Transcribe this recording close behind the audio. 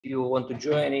you want to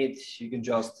join it, you can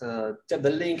just tap the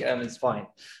link and it's fine.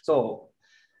 So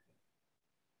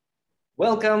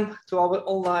welcome to our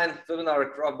online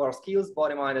webinar, Crop Bar Skills,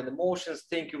 Body, Mind, and Emotions.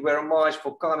 Thank you very much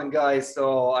for coming, guys.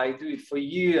 So I do it for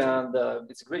you, and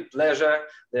it's a great pleasure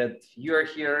that you're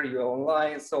here, you're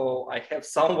online. So I have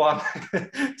someone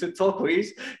to talk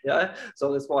with. Yeah.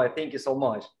 So that's why thank you so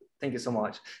much. Thank you so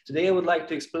much. Today, I would like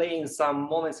to explain some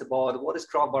moments about what is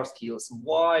Crop Bar Skills,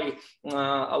 why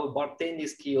our bartending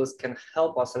skills can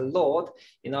help us a lot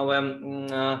in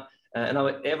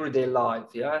our everyday life.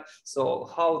 Yeah, so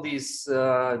how these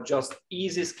just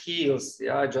easy skills,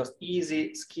 yeah, just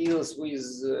easy skills with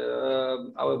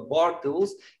our bar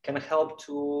tools can help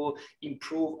to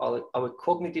improve our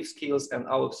cognitive skills and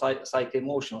our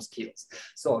psycho-emotional skills.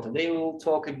 So today we will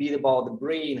talk a bit about the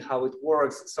brain, how it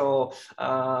works. So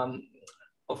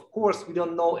of course we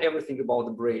don't know everything about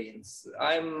the brains.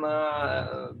 I'm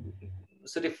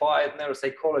certified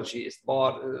neuropsychologist,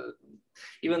 but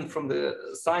even from the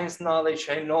science knowledge,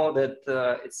 I know that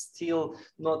it's still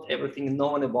not everything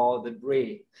known about the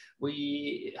brain.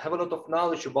 We have a lot of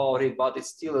knowledge about it, but it's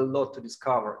still a lot to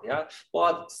discover. Yeah,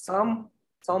 but some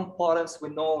patterns we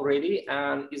know already,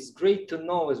 and it's great to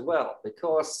know as well,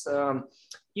 because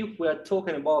if we are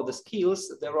talking about the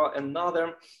skills, there are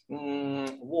another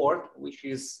word which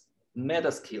is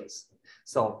meta skills.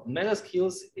 So meta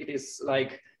skills, it is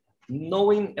like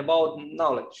knowing about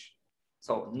knowledge.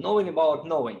 So knowing about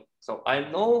knowing. So I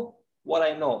know what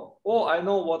I know, or I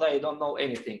know what I don't know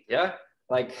anything. Yeah,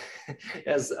 like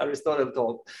as Aristotle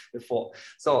taught before.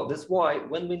 So that's why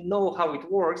when we know how it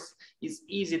works, it's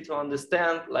easy to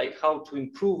understand like how to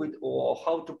improve it, or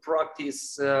how to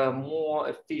practice more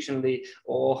efficiently,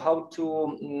 or how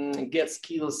to get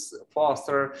skills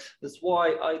faster. That's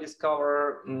why I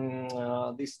discover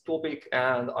this topic,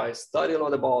 and I study a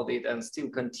lot about it and still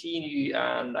continue.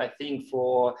 And I think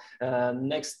for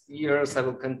next years I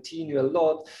will continue a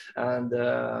lot. And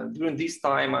during this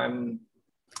time I'm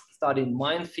studying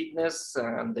mind fitness,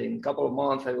 and in a couple of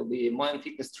months I will be a mind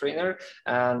fitness trainer,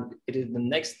 and it is the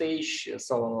next stage. So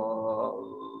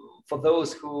for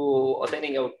those who are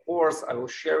attending our course, I will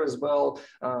share as well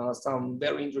some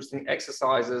very interesting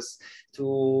exercises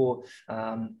to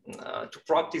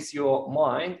practice your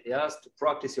mind, yes, to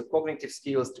practice your cognitive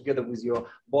skills together with your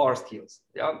bar skills.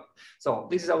 Yeah. So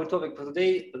this is our topic for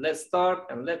today. Let's start,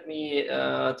 and let me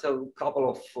tell a couple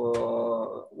of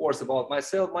words about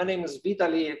myself. My name is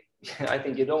Vitaly. I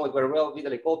think you know it very well.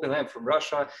 Vitaly Kolpin. I'm from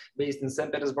Russia, based in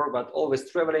St. Petersburg, but always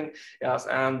traveling. Yes,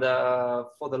 and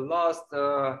for the last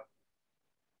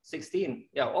 16,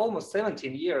 yeah, almost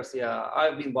 17 years, yeah,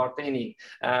 I've been bartending,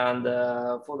 and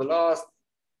for the last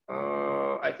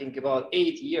I think about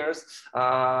 8 years,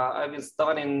 I've been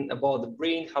studying about the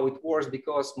brain, how it works,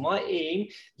 because my aim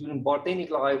during bartending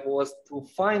life was to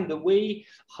find the way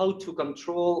how to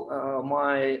control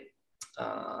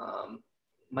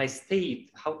my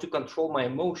state, how to control my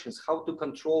emotions, how to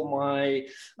control my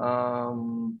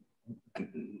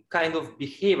kind of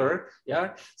behavior.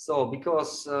 Yeah, so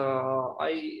because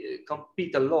I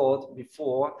compete a lot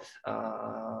before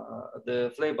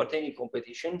the flavor bartending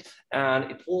competition, and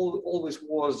it always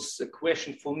was a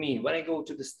question for me when I go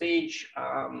to the stage.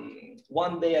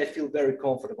 One day I feel very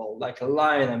comfortable, like a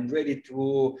lion. I'm ready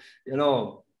to, you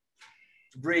know,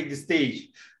 to break the stage.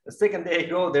 The second day I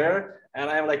go there and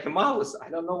I'm like a mouse. I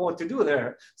don't know what to do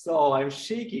there. So I'm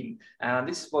shaking. And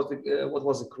this is what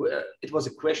was it was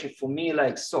a question for me,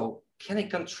 like, so can I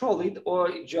control it, or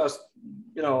just,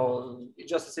 you know,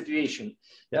 just a situation?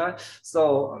 Yeah.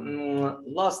 So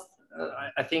last,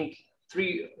 I think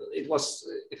it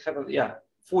happened, yeah,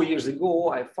 4 years ago,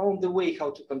 I found the way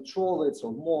how to control it.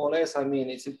 So more or less, I mean,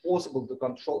 it's impossible to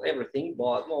control everything,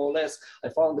 but more or less, I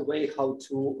found the way how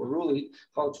to rule it,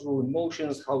 how to rule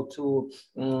emotions, how to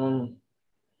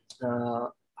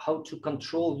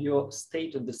control your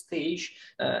state on the stage.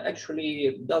 Actually,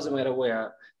 it doesn't matter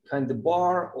where, kind of the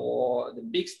bar or the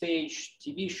big stage,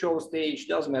 TV show stage,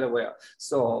 doesn't matter where.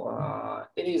 So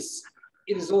it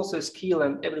is also a skill,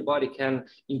 and everybody can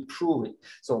improve it.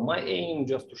 So my aim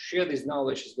just to share this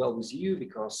knowledge as well with you,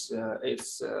 because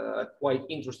it's quite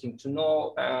interesting to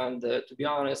know, and to be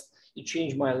honest, it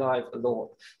changed my life a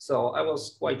lot. So I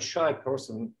was quite shy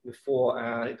person before,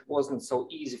 and it wasn't so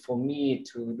easy for me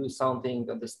to do something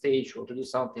on the stage or to do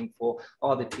something for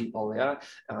other people. Yeah,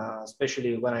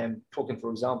 especially when I'm talking,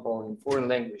 for example, in foreign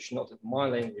language, not in my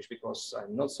language, because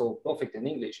I'm not so perfect in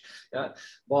English. Yeah,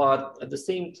 but at the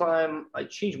same time, I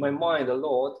changed my mind a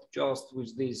lot just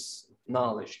with this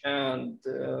knowledge, and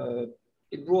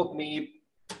it brought me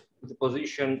to the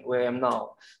position where I am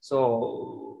now.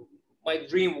 So my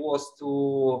dream was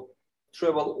to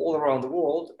travel all around the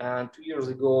world. And 2 years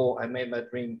ago, I made my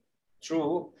dream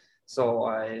true. So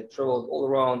I traveled all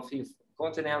around 5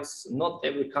 continents, not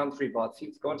every country, but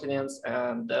 5 continents.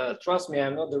 And trust me,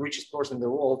 I'm not the richest person in the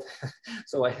world.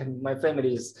 So my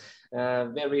family is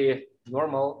very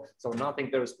normal, so nothing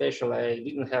very special. I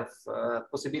didn't have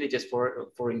possibilities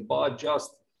for it, but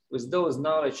just with those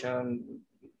knowledge and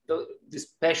this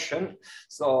passion,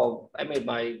 so I made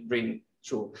my dream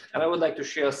true. And I would like to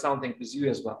share something with you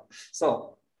as well.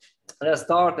 So let's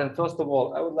start. And first of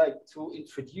all, I would like to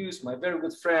introduce my very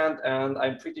good friend, and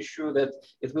I'm pretty sure that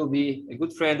it will be a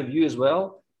good friend of you as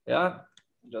well. Yeah,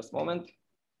 just a moment.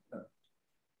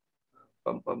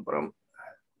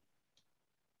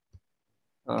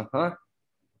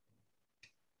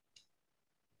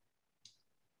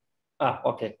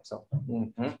 Okay. So,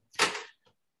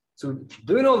 so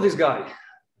do you know this guy?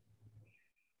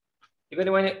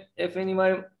 If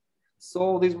anyone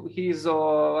saw this, he's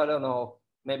I don't know,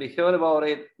 maybe heard about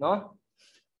it, no?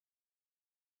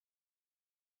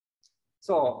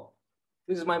 So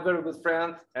this is my very good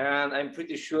friend, and I'm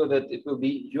pretty sure that it will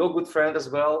be your good friend as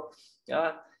well.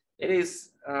 Yeah, it is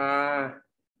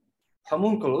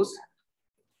homunculus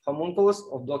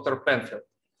of Dr. Penfield.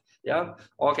 Yeah,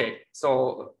 okay.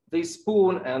 So this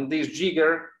spoon and this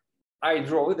jigger, I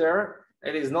draw there.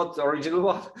 It is not original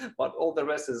one, but all the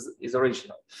rest is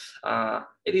original.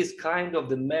 It is kind of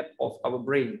the map of our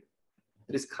brain.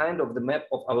 It is kind of the map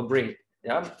of our brain.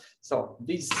 Yeah. So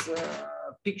this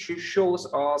picture shows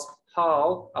us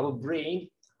how our brain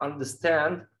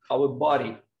understands our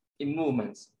body in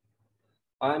movements.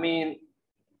 I mean,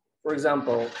 for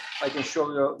example, I can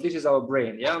show you, this is our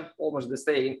brain, yeah, almost the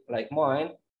same like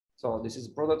mine. So this is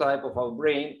a prototype of our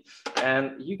brain,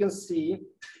 and you can see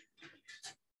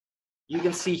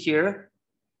here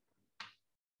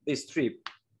this strip,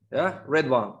 yeah, red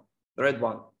one, the red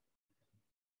one,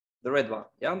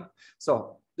 yeah.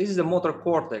 So this is the motor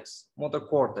cortex,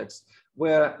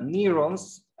 where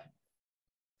neurons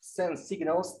send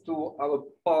signals to our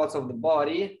parts of the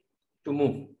body to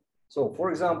move. So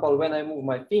for example, when I move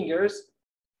my fingers,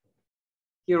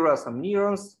 here are some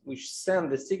neurons which send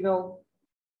the signal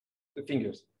to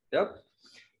fingers. Yep.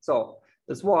 So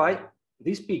that's why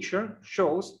this picture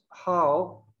shows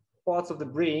how parts of the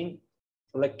brain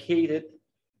are located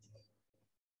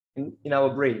in our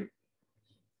brain.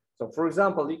 So for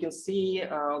example, you can see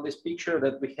this picture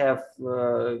that we have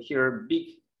here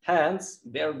big hands,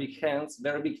 very big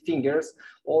fingers,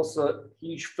 also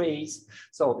huge face.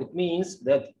 So it means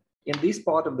that in this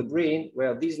part of the brain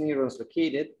where these neurons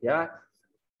located, yeah,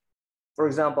 for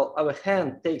example, our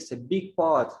hand takes a big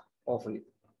part of it.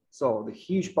 So the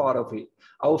huge part of it.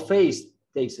 Our face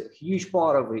takes a huge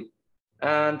part of it.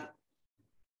 And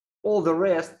all the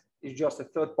rest is just a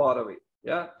third part of it.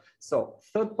 Yeah. So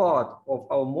third part of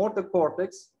our motor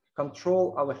cortex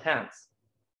control our hands.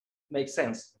 Makes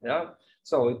sense. Yeah.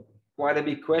 So quite a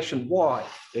big question. Why?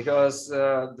 Because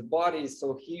the body is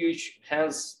so huge,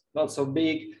 hands not so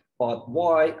big, but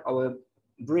why our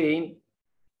brain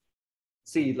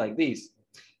see it like this?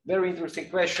 Very interesting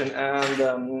question.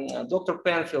 And Dr.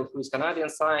 Penfield, who is a Canadian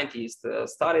scientist,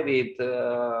 studied it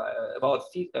about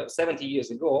 70 years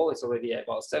ago. It's already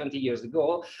about 70 years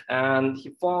ago. And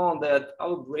he found that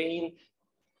our brain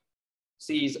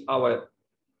sees our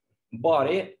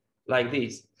body like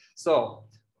this. So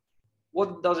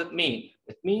what does it mean?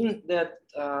 It means that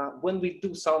when we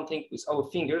do something with our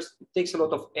fingers, it takes a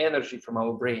lot of energy from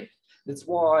our brain. That's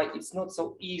why it's not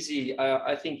so easy.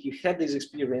 I think you had this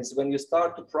experience when you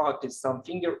start to practice some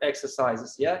finger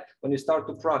exercises. Yeah, when you start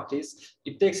to practice,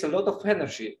 it takes a lot of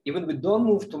energy. Even we don't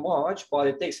move too much, but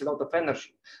it takes a lot of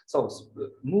energy. So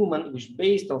movement, which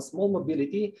based on small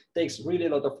mobility, takes really a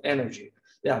lot of energy.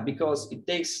 Yeah, because it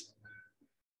takes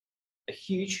a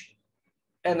huge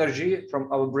energy from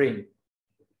our brain.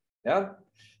 Yeah.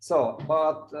 So,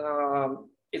 but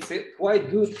it's a quite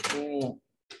good.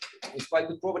 It's quite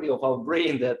good property of our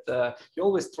brain that you're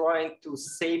always trying to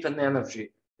save an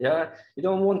energy. Yeah, you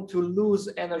don't want to lose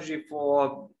energy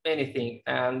for anything,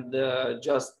 and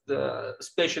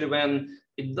especially when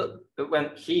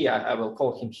I will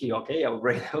call him he. Okay, our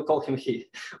brain I will call him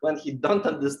he. When he don't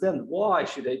understand why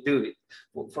should I do it.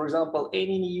 For example,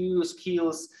 any new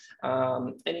skills,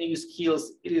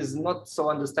 it is not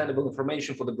so understandable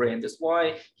information for the brain. That's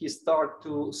why he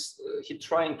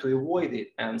trying to avoid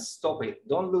it and stop it.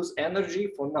 Don't lose energy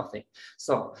for nothing.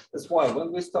 So that's why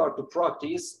when we start to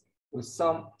practice with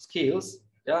some skills,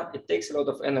 yeah, it takes a lot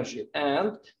of energy,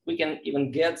 and we can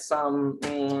even get some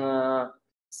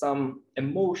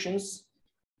emotions,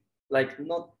 like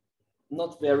not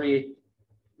very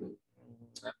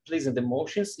pleasant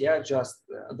emotions, yeah, just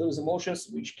those emotions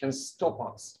which can stop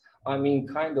us. I mean,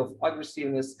 kind of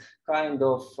aggressiveness, kind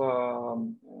of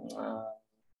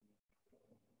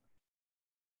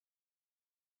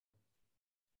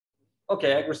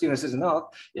okay, aggressiveness is enough,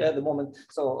 yeah, at the moment.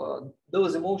 So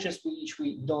those emotions which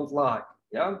we don't like,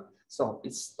 yeah, so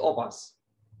it stops us.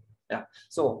 Yeah.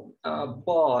 So,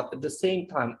 but at the same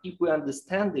time, if we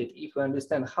understand it, if we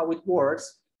understand how it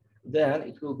works, then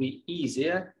it will be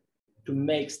easier to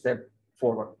make step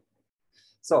forward.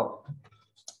 So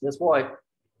that's why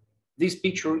this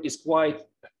picture is quite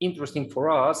interesting for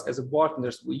us as a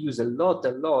bartenders. We use a lot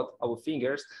our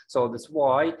fingers. So that's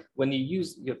why when you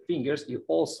use your fingers, you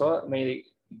also make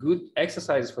good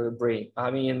exercises for your brain. I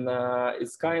mean,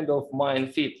 it's kind of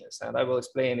mind fitness, and I will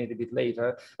explain it a bit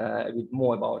later, a bit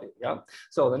more about it. Yeah.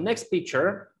 So the next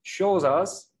picture shows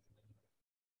us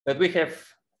that we have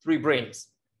 3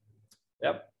 brains.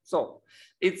 Yep. So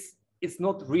it's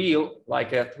not real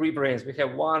like 3 brains. We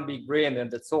have 1 big brain and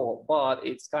that's all, but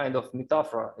it's kind of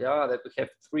metaphor, yeah, that we have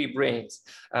 3 brains.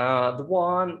 The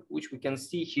one which we can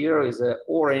see here is an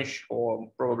orange, or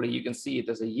probably you can see it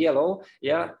as a yellow,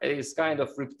 yeah, it is kind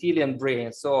of reptilian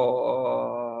brain.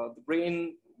 So the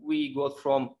brain we got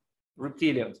from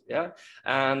reptilians, yeah,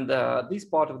 and this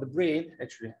part of the brain,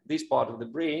 actually this part of the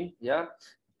brain, yeah,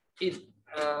 is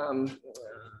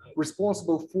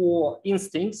responsible for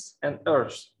instincts and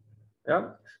urges.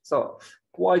 Yeah, so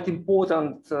quite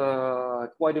important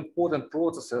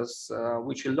processes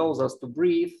which allows us to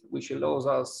breathe, which allows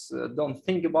us don't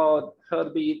think about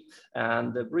heartbeat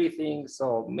and breathing.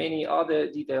 So many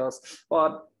other details,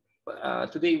 but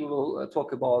today we will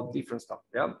talk about different stuff.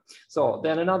 Yeah. So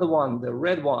then another one, the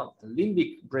red one, the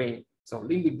limbic brain. So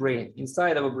limbic brain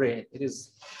inside our brain. It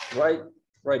is right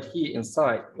here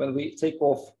inside. When we take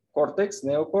off cortex,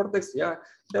 neocortex, yeah,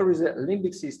 there is a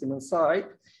limbic system inside,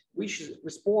 which is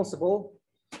responsible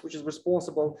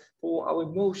for our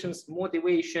emotions,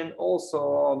 motivation,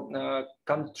 also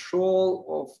control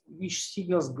of which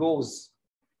signals goes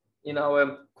in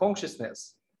our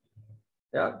consciousness.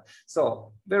 Yeah,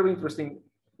 so very interesting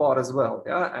part as well.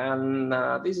 Yeah, and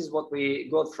this is what we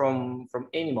got from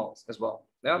animals as well.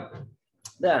 Yeah,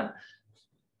 then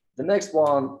the next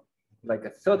one, like a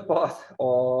third part,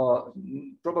 or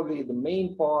probably the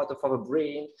main part of our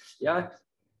brain, yeah,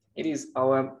 it is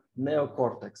our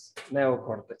neocortex,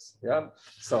 yeah.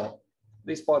 So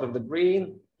this part of the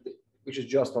brain, which is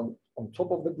just on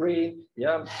top of the brain,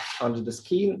 yeah, under the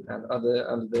skin and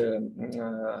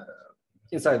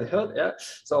inside the head, yeah.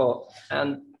 So,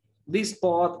 and this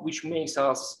part which makes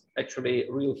us actually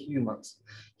real humans.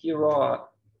 Here are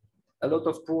a lot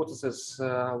of processes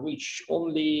which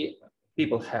only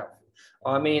people have.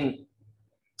 I mean,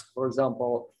 for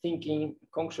example, thinking,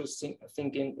 conscious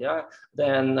thinking, yeah,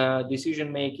 then decision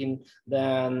making,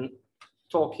 then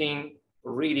talking,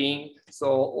 reading. So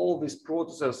all these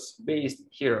processes based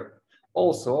here.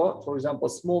 Also, for example,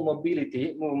 small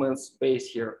mobility movements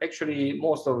based here. Actually,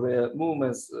 most of the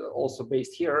movements also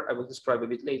based here. I will describe a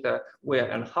bit later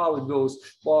where and how it goes,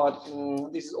 but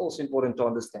this is also important to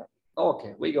understand.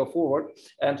 Okay, we go forward.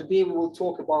 And today we will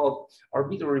talk about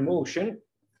arbitrary motion.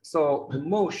 So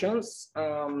emotions,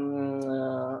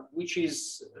 which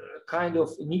is kind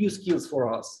of new skills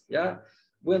for us, yeah,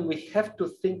 when we have to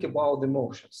think about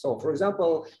emotions. So for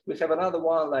example, we have another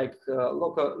one like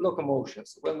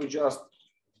locomotions, when we just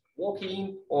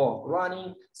walking or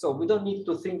running. So we don't need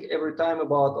to think every time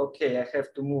about, okay, I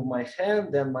have to move my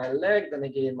hand, then my leg, then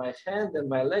again my hand, then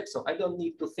my leg. So I don't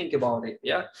need to think about it,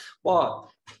 yeah. But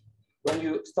when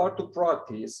you start to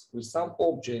practice with some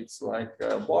objects like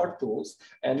bar tools,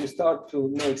 and you start to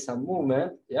make some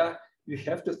movement, yeah, you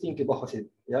have to think about it,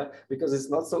 yeah, because it's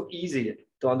not so easy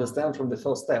to understand from the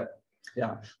first step.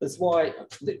 Yeah, that's why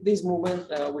this movement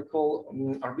we call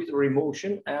arbitrary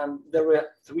motion, and there are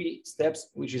 3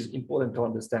 steps which is important to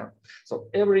understand. So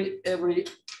every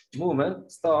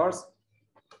movement starts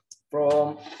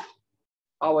from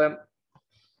our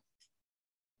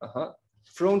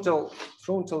frontal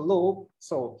lobe.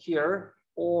 So here,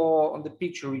 or on the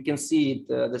picture, you can see it,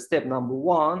 the step number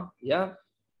 1, yeah,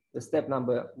 the step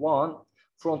number 1,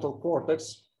 frontal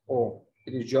cortex, or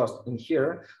it is just in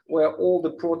here, where all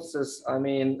the processes, I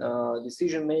mean,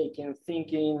 decision making,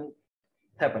 thinking,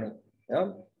 happening,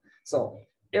 yeah. So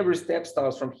every step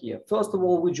starts from here. First of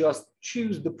all, we just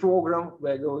choose the program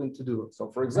we're going to do.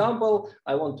 So for example,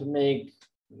 I want to make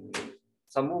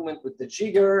some movement with the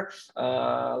jigger,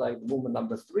 like movement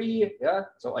number 3, yeah.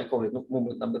 So I call it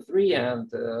movement number 3,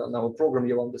 and in our program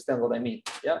you'll understand what I mean,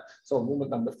 yeah. So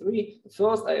movement number 3.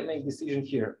 First, I make decision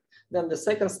here. Then the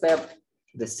second step,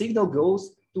 the signal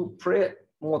goes to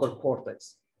premotor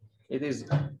cortex, It is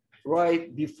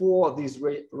right before this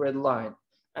red line.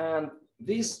 And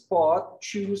this part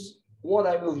choose what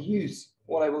I will use.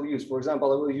 What I will use. For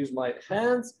example, I will use my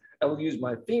hands. I will use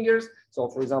my fingers. So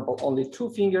for example, only 2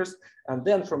 fingers. And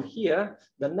then from here,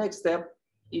 the next step,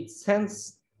 it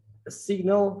sends a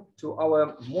signal to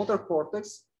our motor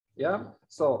cortex. Yeah.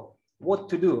 So what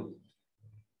to do?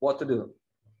 What to do?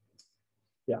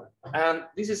 Yeah. And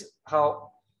this is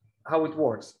how it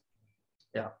works.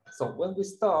 Yeah. So when we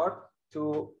start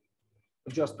to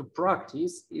just to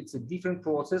practice, it's a different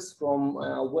process from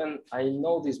when I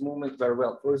know this movement very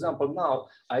well. For example, now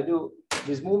I do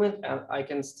this movement and I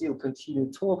can still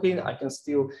continue talking. I can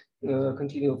still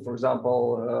continue, for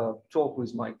example, talk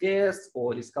with my guests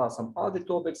or discuss some other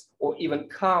topics or even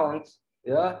count,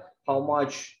 yeah, how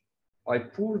much I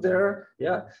pour there,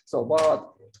 yeah. So,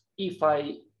 but if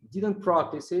I didn't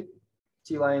practice it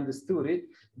till I understood it,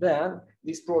 then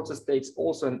this process takes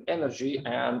also an energy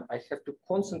and I have to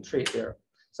concentrate there.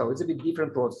 So it's a bit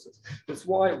different process. That's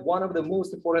why one of the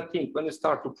most important things when you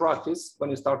start to practice, put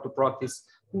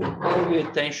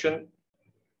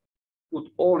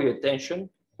all your attention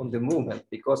on the movement,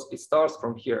 because it starts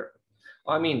from here.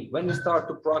 I mean, when you start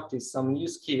to practice some new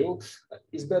skill,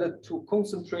 it's better to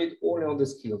concentrate only on the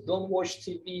skill. Don't watch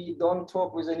TV, don't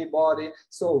talk with anybody.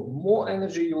 So more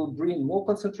energy you will bring, more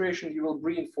concentration you will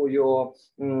bring for your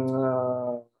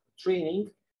training,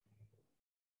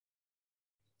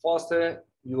 faster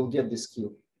you will get the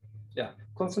skill. Yeah,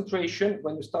 concentration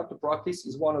when you start to practice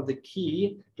is one of the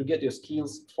key to get your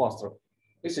skills faster.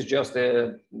 This is just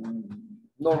a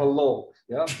normal law,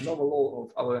 yeah, normal law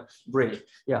of our brain.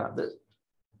 Yeah.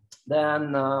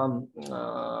 Then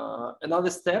another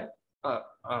step,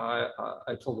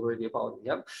 I told already about it,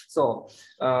 yeah. So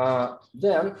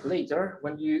then later,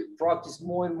 when you practice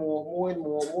more and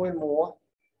more,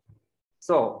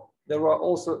 so there are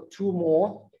also 2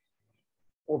 more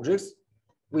objects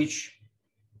which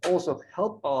also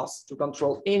help us to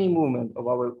control any movement of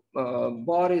our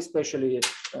body, especially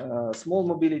small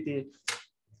mobility.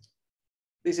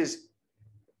 This is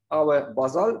our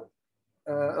basal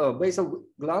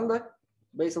gland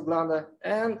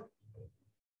and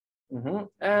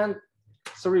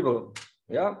cerebellum.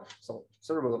 Yeah, so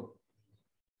cerebellum.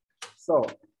 So,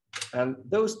 and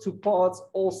those 2 parts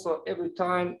also every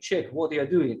time check what they are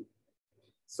doing.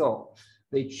 So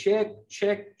they check,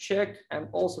 and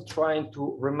also trying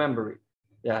to remember it.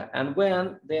 Yeah, and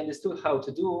when they understood how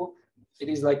to do, it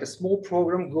is like a small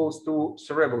program goes to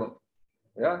cerebellum.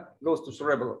 Yeah, goes to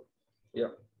cerebellum.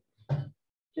 Yeah,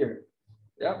 here.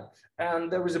 Yeah, and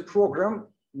there is a program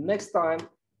next time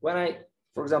when I,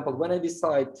 for example, when I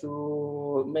decide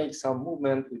to make some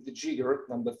movement with the jigger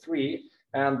number 3,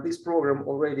 and this program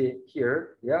already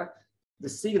here, yeah, the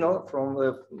signal from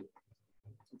the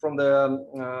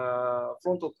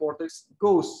frontal cortex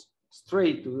goes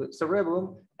straight to the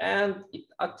cerebellum and it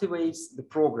activates the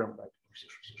program.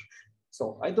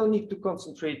 So I don't need to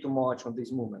concentrate too much on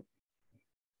this movement.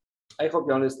 I hope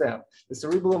you understand. The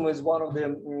cerebellum is one of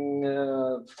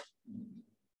the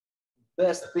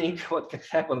best thing what can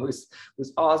happen with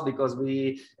us, because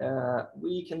we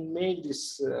can make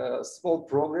these small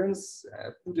programs,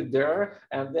 put it there,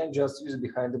 and then just use it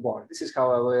behind the bar. This is how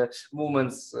our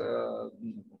movements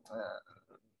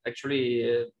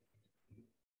actually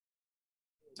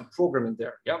programming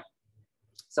there. Yeah.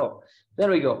 So there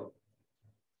we go.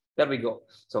 There we go.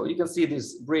 So you can see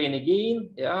this brain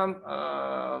again.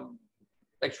 Yeah.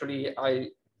 Actually, I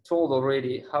told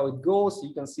already how it goes.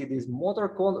 You can see this motor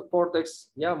cortex,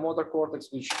 yeah, motor cortex,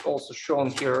 which also shown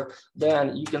here.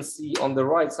 Then you can see on the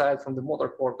right side from the motor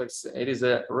cortex, it is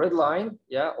a red line,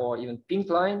 yeah, or even pink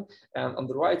line. And on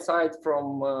the right side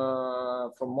from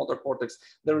motor cortex,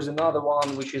 there is another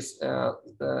one which is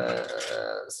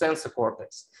sensor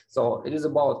cortex. So it is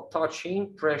about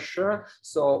touching, pressure.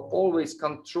 So always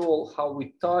control how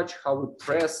we touch, how we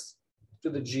press to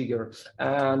the jigger.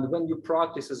 And when you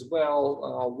practice as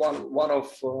well, one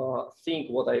of thing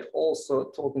what I also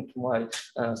talking to my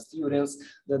students,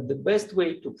 that the best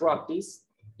way to practice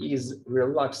is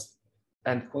relaxed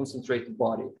and concentrated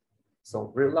body.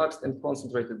 So relaxed and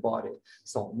concentrated body.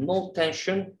 So no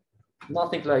tension,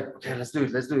 nothing like, okay, let's do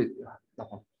it.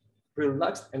 No.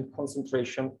 Relaxed and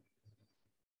concentrated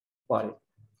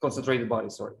body,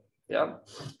 sorry. Yeah.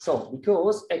 So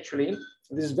because actually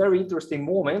this is very interesting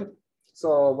moment.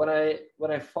 So when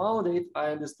I found it,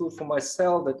 I understood for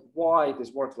myself that why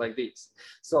this works like this.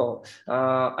 So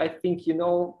I think you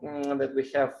know that we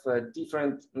have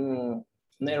different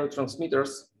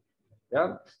neurotransmitters.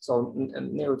 Yeah, so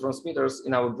neurotransmitters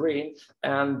in our brain,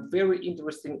 and very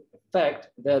interesting fact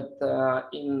that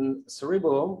in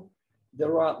cerebellum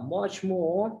there are much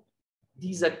more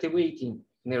deactivating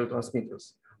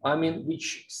neurotransmitters. I mean,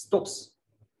 which stops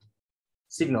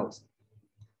signals.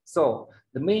 So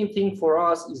the main thing for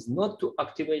us is not to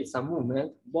activate some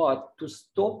movement, but to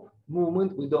stop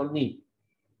movement we don't need.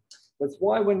 That's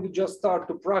why when we just start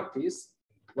to practice,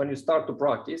 a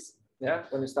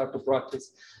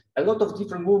lot of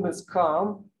different movements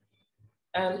come,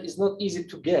 and it's not easy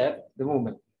to get the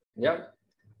movement. Yeah.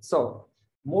 So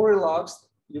more relaxed,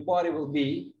 your body will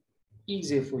be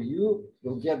easier for you.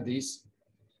 You'll get this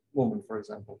movement, for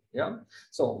example. Yeah.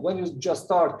 So when you just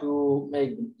start to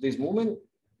make this movement,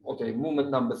 okay, movement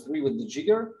number 3 with the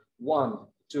jigger, 1,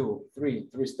 2, 3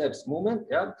 steps movement.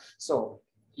 Yeah. So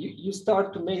you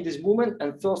start to make this movement,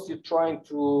 and first you're trying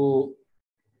to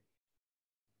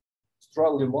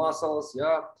struggle your muscles.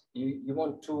 Yeah. You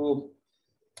want to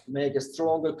make a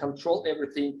stronger, control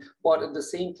everything, but at the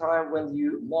same time, when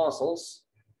your muscles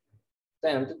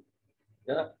tend,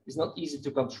 yeah, it's not easy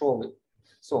to control it.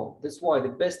 So that's why the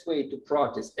best way to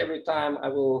practice, every time I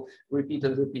will repeat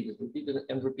and repeat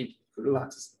it,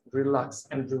 relax, relax,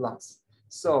 and relax.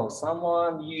 So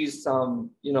someone use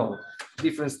some,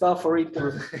 different stuff for it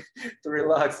to, to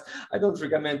relax. I don't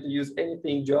recommend to use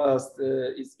anything, just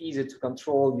it's easy to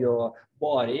control your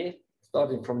body,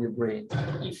 starting from your brain.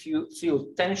 If you feel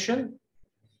tension,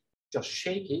 just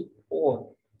shake it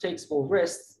or take small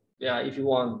rest. Yeah, if you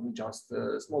want, just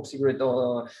smoke cigarette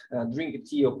or drink a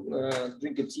tea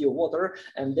or water,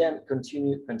 and then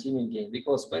continue again.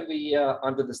 Because when we are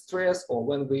under the stress or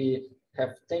when we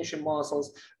have tension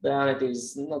muscles, then it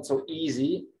is not so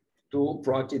easy to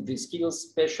practice these skills,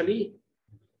 especially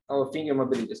our finger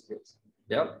mobility skills.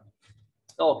 Yeah.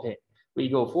 Okay, we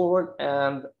go forward,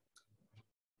 and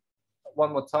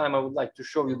one more time, I would like to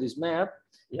show you this map.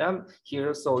 Yeah,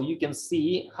 here, so you can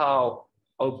see how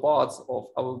our parts of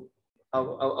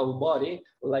our body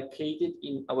are located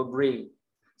in our brain.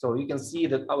 So you can see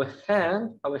that our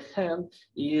hand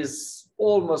is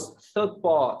almost third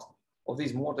part of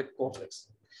this motor cortex.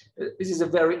 This is a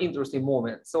very interesting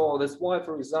moment. So that's why,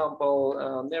 for example,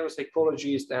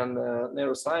 neuropsychologists and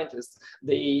neuroscientists,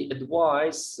 they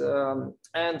advise,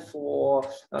 and for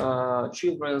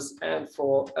children and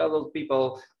for adult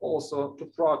people also, to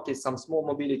practice some small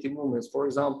mobility movements. For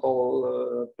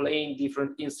example, playing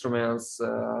different instruments.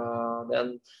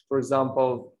 Then, for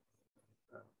example,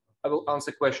 I will answer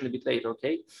the question a bit later,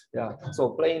 okay? Yeah, so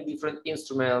playing different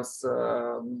instruments,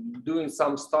 doing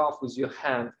some stuff with your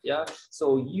hand, yeah?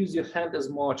 So use your hand as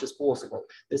much as possible.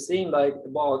 The same like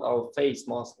about our face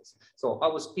muscles. So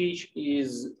our speech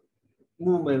is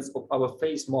movements of our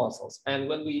face muscles. And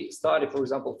when we study, for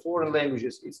example, foreign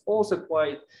languages, it's also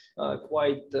quite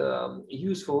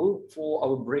useful for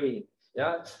our brain.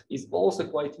 Yeah, it's also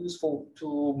quite useful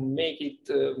to make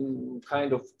it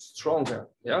kind of stronger,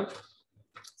 yeah?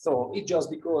 So it's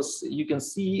just because you can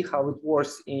see how it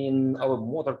works in our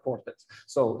motor cortex.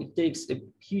 So it takes a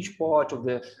huge part of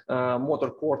the motor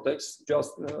cortex,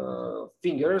 just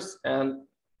fingers and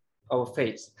our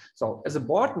face. So as a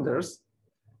bartenders,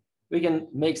 we can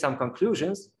make some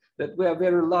conclusions that we are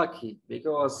very lucky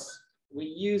because we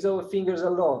use our fingers a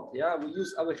lot. Yeah, we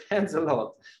use our hands a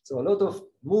lot. So a lot of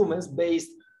movements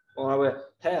based on our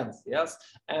hands. Yes,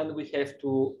 and we have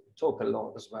to talk a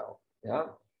lot as well. Yeah.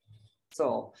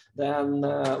 So then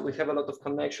we have a lot of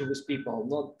connection with people,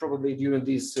 not probably during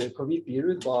this COVID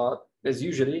period, but as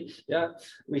usually, yeah,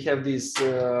 we have this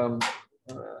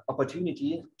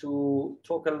opportunity to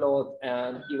talk a lot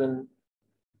and even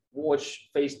watch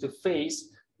face to face,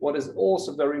 what is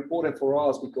also very important for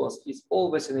us because it's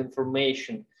always an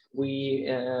information. We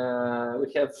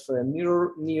have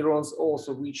mirror neurons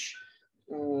also which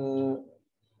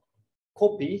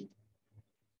copy,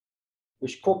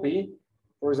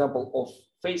 for example, of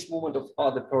face movement of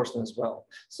other person as well.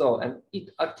 So, and it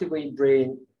activates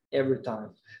brain every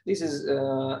time. This is,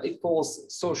 it calls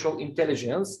social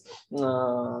intelligence,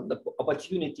 the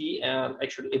opportunity and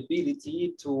actually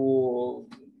ability to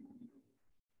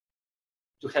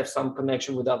have some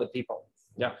connection with other people.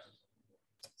 Yeah.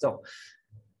 So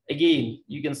again,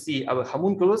 you can see our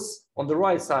homunculus. On the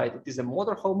right side, it is a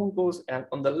motor homunculus, and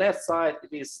on the left side,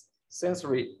 it is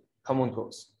sensory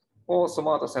homunculus or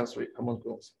somatosensory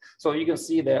homunculus. So you can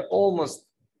see they're almost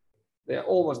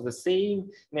the same,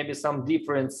 maybe some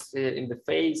difference in the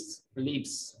face,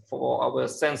 lips for our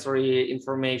sensory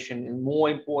information and more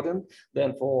important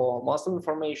than for muscle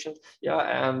information. Yeah,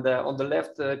 and on the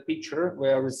left picture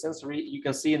where is sensory, you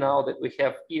can see now that we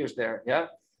have ears there. Yeah,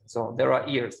 so there are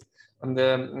ears. And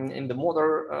in the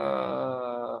motor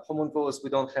homunculus, we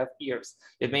don't have ears.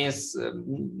 It means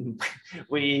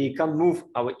we can't move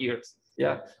our ears.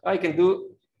 Yeah, I can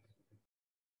do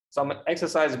some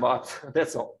exercise, but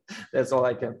that's all. That's all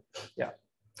I can. Yeah.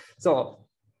 So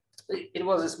it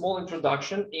was a small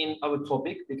introduction in our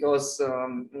topic because,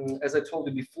 as I told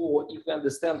you before, if we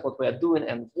understand what we are doing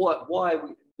and why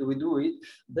we do it,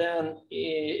 then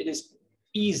it is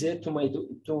easier to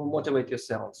motivate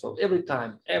yourself. So every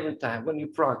time when you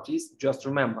practice, just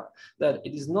remember that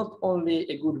it is not only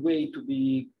a good way to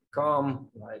become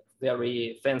like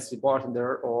very fancy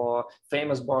bartender or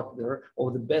famous bartender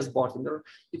or the best bartender.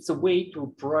 It's a way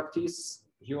to practice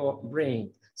your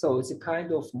brain. So it's a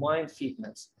kind of mind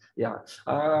fitness. Yeah.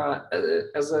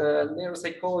 As a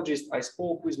neuropsychologist, I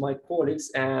spoke with my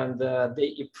colleagues and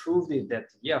they approved it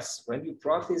that yes, when you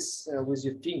practice with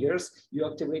your fingers, you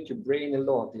activate your brain a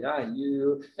lot. Yeah,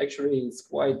 it's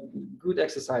quite good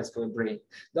exercise for your brain.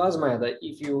 Doesn't matter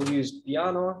if you use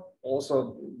piano,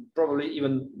 also probably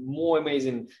even more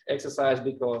amazing exercise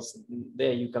because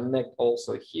there you connect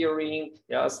also hearing,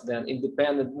 yes, then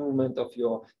independent movement of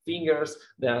your fingers,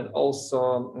 then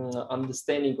also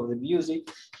understanding of the music.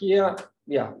 Here,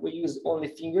 yeah, we use only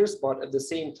fingers, but at the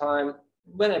same time,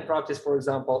 when I practice, for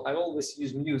example, I always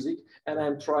use music and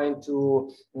I'm trying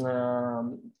to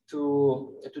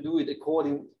do it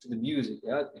according to the music,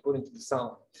 yeah, according to the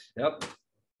sound. Yep.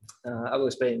 I will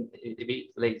explain it a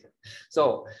bit later.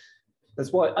 So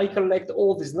that's why I collect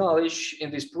all this knowledge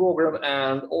in this program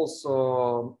and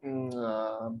also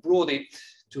brought it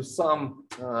to some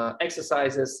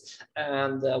exercises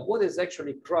and what is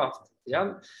actually craft.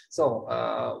 Yeah. So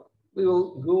we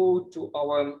will go to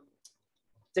our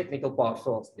technical part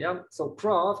first. Yeah. So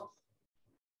craft,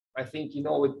 I think you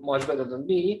know it much better than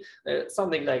me.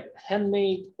 Something like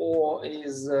handmade or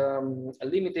is a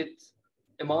limited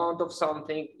amount of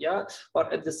something, yeah,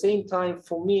 but at the same time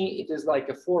for me it is like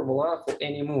a formula for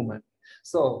any movement.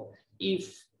 So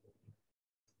if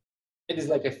it is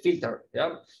like a filter,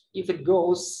 yeah, if it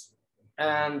goes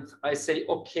and I say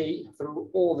okay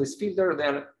through all this filter,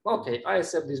 then okay, I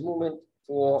accept this movement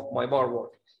for my bar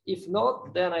work. If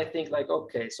not, then I think like,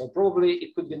 okay, so probably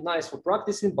it could be nice for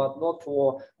practicing, but not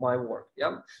for my work.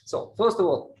 Yeah. So first of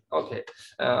all, okay,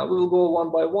 we will go one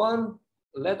by one,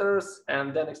 letters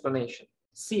and then explanation.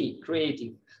 C,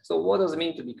 creative. So what does it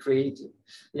mean to be creative?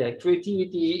 Yeah,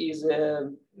 creativity is a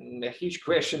huge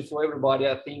question for everybody,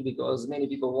 I think, because many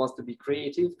people want to be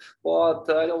creative, but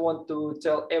I don't want to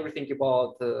tell everything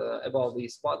about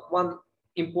this. But one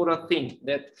important thing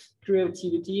that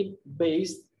creativity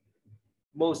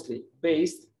mostly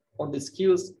based on the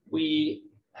skills we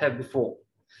have before.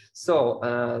 So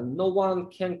no one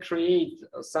can create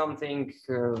something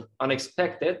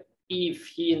unexpected if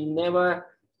he never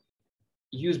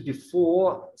used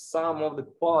before some of the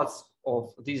parts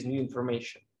of this new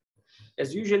information.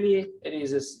 As usually, it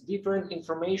is this different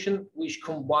information which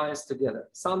combines together.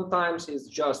 Sometimes it's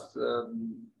just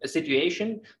a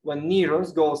situation when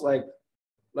neurons goes like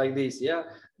this, yeah.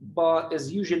 But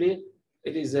as usually,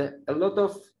 it is a lot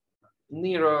of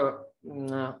neural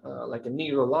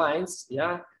lines,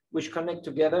 yeah, which connect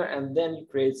together and then you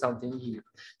create something new.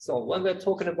 So when we're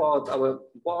talking about our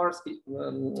bar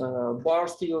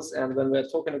skills and when we're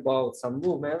talking about some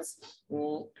movements,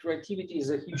 creativity is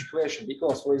a huge question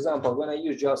because, for example, when I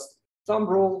use just thumb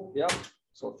roll, yeah,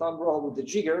 so thumb roll with the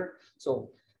jigger, so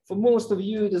for most of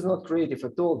you, it is not creative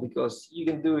at all because you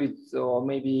can do it or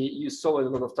maybe you saw it a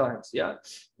lot of times, yeah.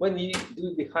 When you do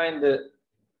it behind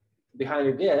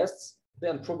your guests,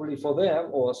 then probably for them,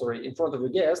 or sorry, in front of a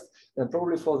guest, then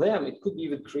probably for them, it could be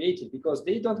even creative because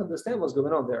they don't understand what's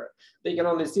going on there. They can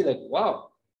only see like, wow,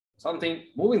 something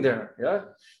moving there, yeah?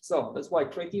 So that's why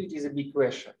creativity is a big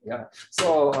question, yeah?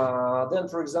 So then,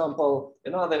 for example,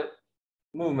 another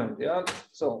movement, yeah?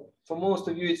 So for most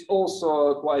of you, it's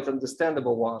also a quite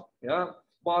understandable one, yeah?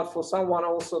 But for someone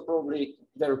also probably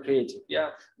very creative,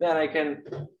 yeah? Then I can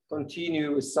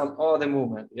continue with some other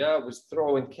movement, yeah? With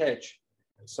throw and catch.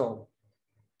 So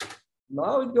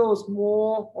now it goes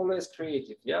more or less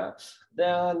creative, yeah.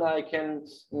 Then I can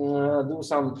do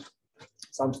some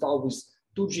stuff with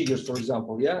 2 jiggers, for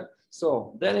example, yeah.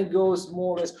 So then it goes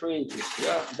more or less creative,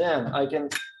 yeah. Then I can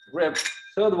grab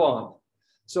third one.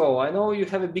 So I know you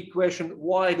have a big question,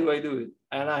 why do I do it?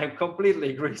 And I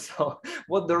completely agree. So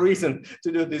what's the reason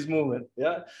to do this movement?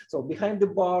 Yeah. So behind the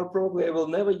bar, probably I will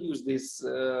never use this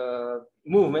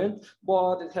movement,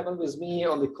 but it happened with me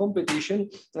on the competition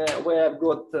where I've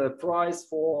got a prize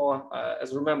for,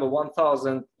 as remember,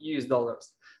 $1,000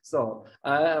 US. So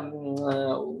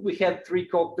we had three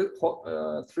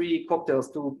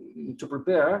cocktails to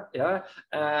prepare, yeah,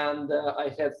 and I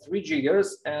had 3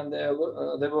 jiggers, and there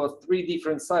were 3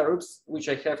 different syrups which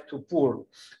I have to pour,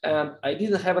 and I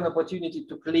didn't have an opportunity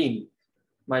to clean.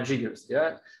 my jiggers.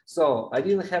 Yeah, so I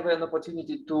didn't have an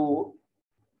opportunity to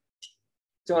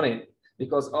turn it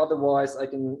because otherwise I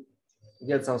can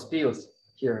get some spills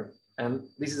here. And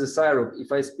this is a syrup.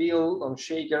 If I spill on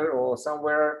shaker or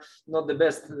somewhere, not the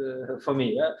best for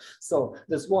me. Yeah? So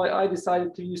that's why I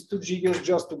decided to use 2 jiggers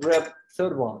just to grab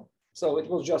third one. So it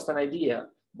was just an idea,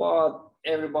 but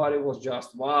everybody was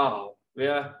just, wow.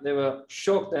 Yeah, they were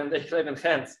shocked and they clapped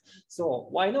hands. So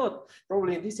why not?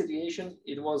 Probably in this situation,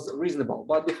 it was reasonable.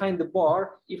 But behind the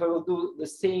bar, if I will do the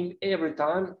same every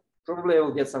time, probably I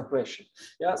will get some question.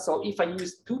 Yeah, so if I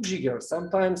use 2 jiggers,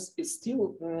 sometimes it's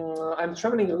still, I'm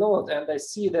traveling a lot and I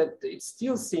see that it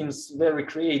still seems very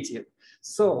creative.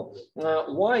 So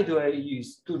why do I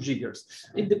use 2 jiggers?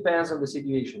 It depends on the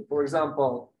situation. For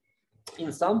example,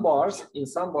 in some bars,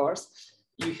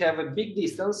 you have a big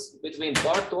distance between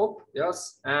bar top,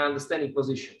 yes, and the standing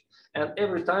position. And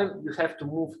every time you have to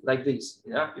move like this,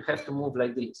 yeah, you have to move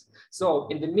like this. So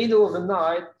in the middle of the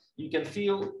night, you can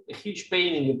feel a huge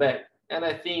pain in your back. And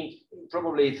I think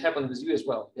probably it happened with you as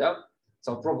well, yeah?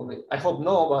 So probably, I hope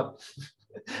no, but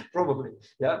probably,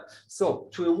 yeah? So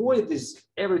to avoid this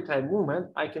every time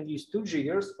movement, I can use 2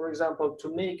 jiggers, for example,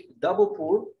 to make double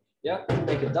pull, yeah? To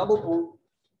make a double pull.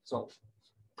 So,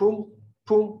 boom,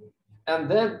 boom,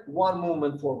 and then one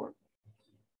movement forward.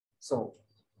 So,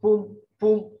 boom,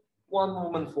 boom, one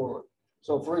movement forward.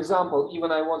 So for example,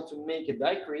 even I want to make a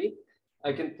daiquiri,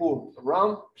 I can pull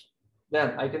around,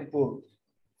 then I can pull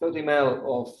 30 ml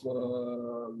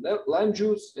of lime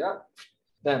juice, yeah,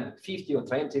 then 50 or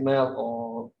 20 ml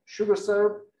of sugar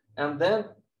syrup, and then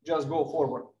just go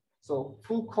forward. So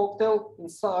full cocktail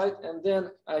inside, and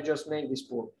then I just make this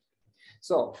pour.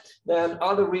 So then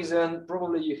other reason,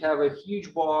 probably you have a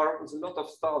huge bar, there's a lot of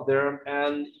stuff there,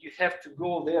 and you have to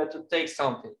go there to take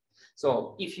something.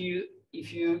 So if you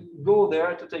go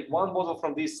there to take one bottle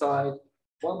from this side,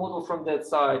 one bottle from that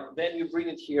side, then you bring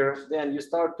it here, then you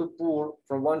start to pour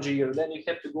from 1 jigger, then you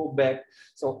have to go back.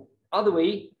 So other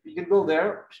way, you can go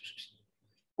there,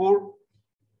 pour,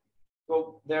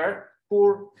 go there,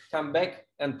 pour, come back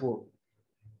and pour.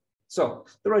 So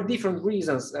there are different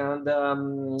reasons, and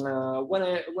when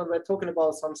we're talking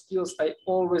about some skills, I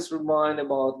always remind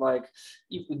about, like,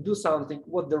 if we do something,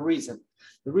 what the reason?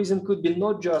 The reason could be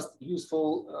not just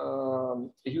useful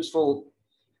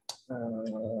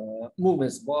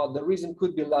movements, but the reason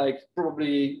could be like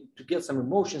probably to get some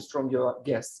emotions from your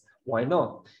guests. Why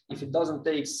not? If it doesn't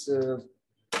take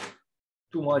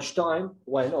too much time,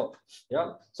 why not?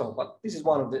 Yeah, so but this is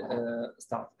one of the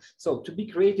stuff. So to be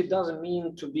creative doesn't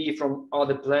mean to be from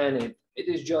other planet. It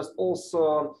is just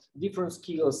also different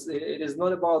skills. It is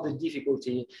not about the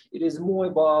difficulty. It is more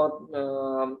about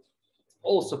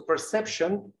also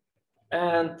perception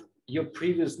and your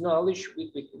previous knowledge,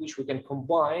 which we can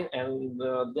combine, and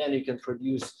then you can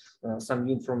produce some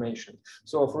new information.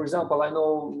 So for example, I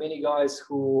know many guys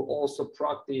who also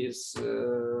practice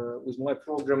with my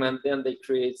program, and then they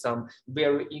create some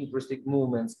very interesting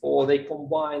movements, or they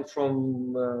combine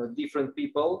from different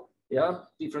people, yeah,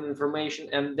 different information,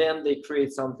 and then they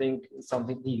create something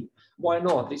new. Why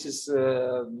not? This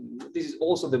is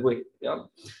also the way, yeah.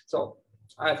 So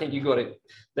I think you got it.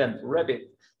 Then rapid.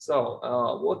 So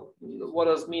what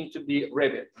does it mean to be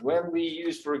rapid? When we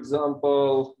use, for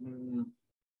example,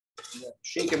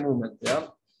 shaker movement, yeah.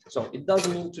 So it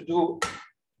doesn't mean to do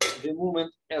the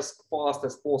movement as fast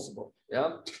as possible,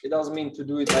 yeah. It doesn't mean to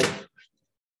do it like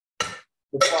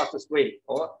the fastest way,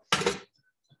 or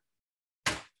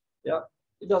yeah.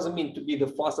 It doesn't mean to be the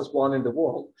fastest one in the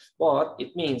world, but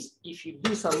it means if you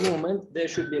do some movement, there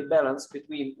should be a balance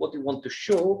between what you want to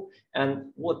show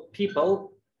and what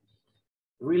people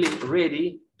really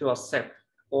ready to accept,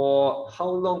 or how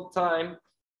long time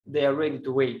they are ready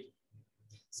to wait.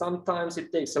 Sometimes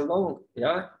it takes a long,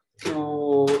 yeah,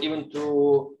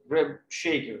 to grab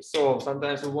shaker. So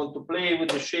sometimes we want to play with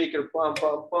the shaker, pam,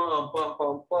 pam, pam, pam,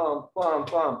 pam, pam, pam,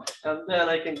 pam, and then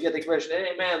I can get a question,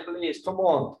 hey man, please, come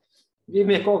on, give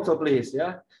me a cocktail, please,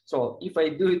 yeah? So if I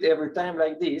do it every time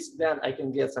like this, then I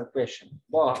can get some question.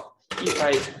 But if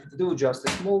I do just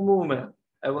a small movement,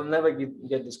 I will never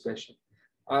get this question.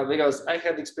 Because I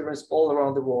had experience all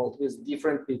around the world with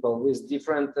different people, with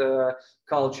different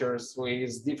cultures,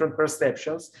 with different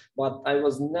perceptions, but I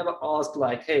was never asked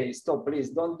like, hey, stop,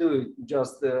 please, don't do it,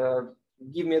 just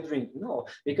give me a drink. No,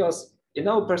 because in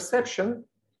our perception,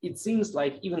 it seems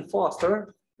like even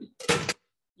faster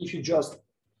if you just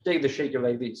take the shaker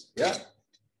like this, yeah?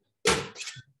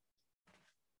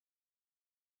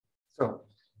 So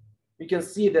you can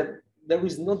see that there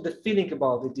is not the feeling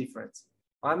about the difference.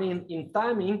 I mean, in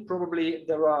timing, probably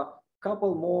there are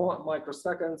couple more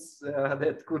microseconds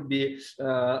that could be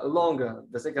longer.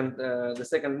 The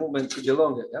second movement could be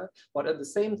longer, yeah? But at the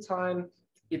same time,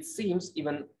 it seems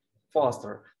even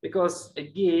faster, because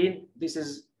again, this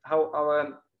is how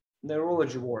our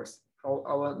neurology works, how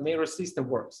our nervous system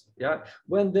works, yeah?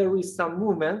 When there is some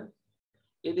movement,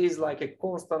 it is like a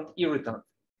constant irritant.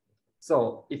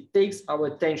 So it takes our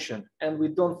attention and we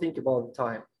don't think about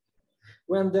time.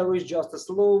 When there is just a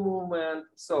slow movement,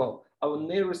 so our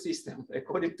nervous system,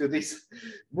 according to this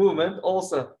movement,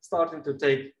 also starting to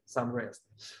take some rest.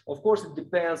 Of course, it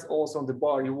depends also on the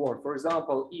bar you work. For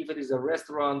example, if it is a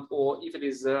restaurant or if it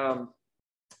is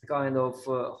kind of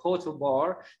hotel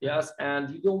bar, yes,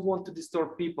 and you don't want to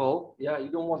disturb people, yeah, you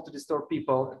don't want to disturb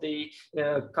people. They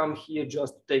come here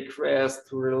just to take rest,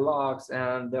 to relax,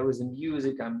 and there is a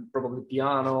music and probably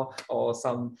piano or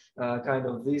some kind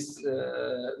of this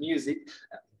music.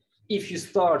 If you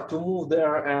start to move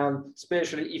there, and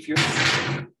especially if you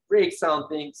break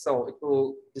something, so it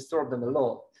will disturb them a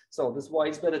lot. So that's why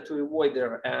it's better to avoid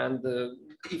there. And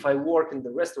if I work in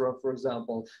the restaurant, for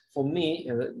example, for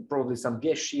me, probably some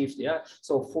guest shift, yeah.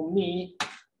 So for me,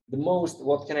 the most,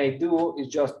 what can I do is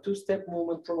just two-step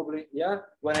movement probably, yeah.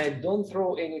 When I don't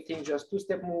throw anything, just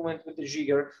two-step movement with the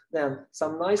jigger, then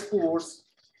some nice pulls,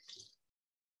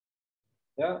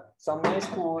 yeah, some nice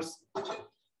pulls.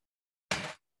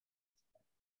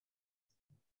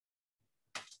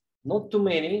 Not too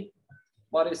many,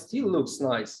 but it still looks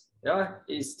nice. Yeah,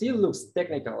 it still looks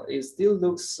technical. It still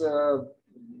looks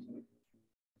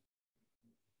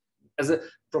as a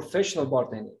professional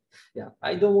bartender. Yeah,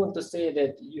 I don't want to say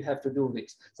that you have to do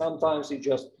this. Sometimes it's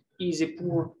just easy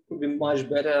pour could be much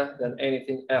better than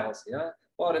anything else. Yeah,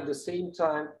 but at the same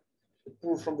time, the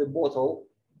pour from the bottle,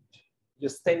 your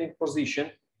standing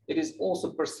position, it is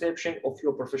also perception of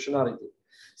your professionality.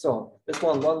 So this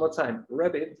one more time,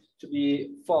 rapid to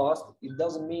be fast. It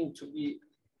doesn't mean to be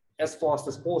as fast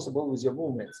as possible with your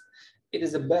movements. It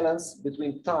is a balance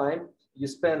between time you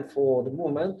spend for the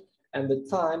movement and the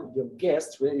time your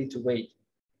guests ready to wait.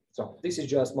 So this is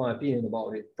just my opinion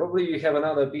about it. Probably you have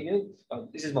another opinion,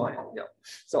 but this is mine. Yeah.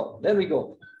 So then we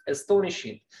go.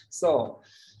 Astonishing. So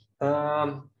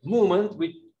movement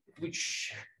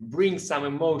which brings some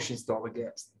emotions to our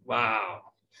guests. Wow.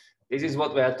 This is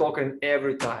what we are talking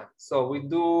every time. So we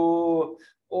do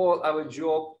all our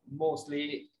job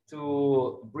mostly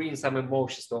to bring some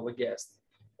emotions to our guests.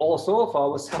 Also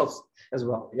for ourselves as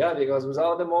well. Yeah, because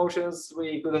without emotions,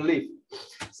 we couldn't live.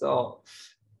 So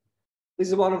this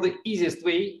is one of the easiest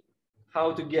way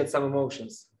how to get some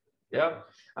emotions. Yeah,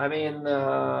 I mean,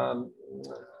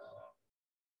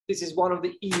 this is one of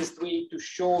the easiest way to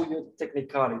show your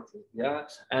technicality, yeah,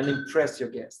 and impress your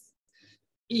guests.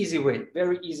 Easy way,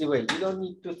 very easy way. You don't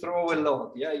need to throw a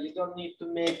lot, yeah. You don't need to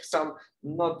make some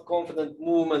not confident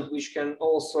movement, which can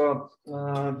also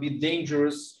be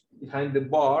dangerous behind the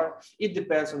bar. It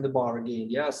depends on the bar again,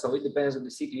 yeah. So it depends on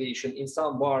the situation. In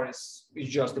some bars, it's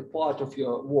just a part of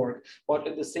your work, but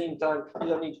at the same time, you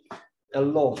don't need a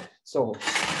lot. So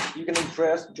you can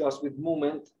impress just with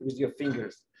movement with your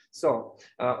fingers. So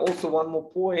also one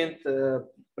more point,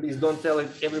 please don't tell it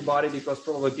everybody because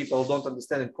probably people don't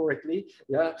understand it correctly.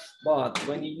 Yeah, but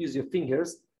when you use your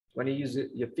fingers,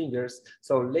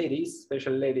 so ladies,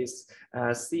 especially ladies,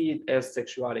 see it as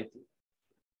sexuality.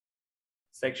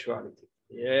 Sexuality.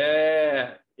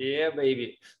 Yeah, yeah,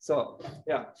 baby. So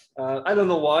yeah, I don't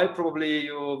know why. Probably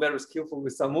you're very skillful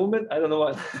with some movement. I don't know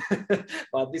why,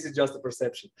 but this is just a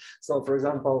perception. So, for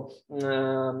example,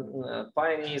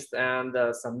 pianists and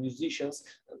some musicians,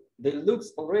 they look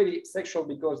already sexual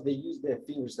because they use their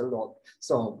fingers a lot.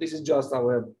 So this is just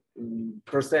our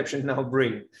perception in our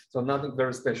brain. So nothing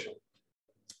very special.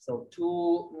 So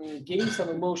to gain some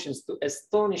emotions, to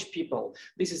astonish people,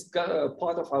 this is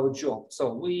part of our job.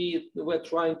 So we're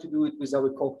trying to do it with our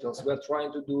cocktails. We're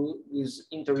trying to do it with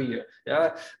interior.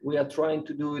 Yeah, we are trying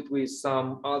to do it with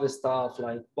some other stuff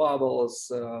like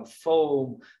bubbles,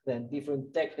 foam, then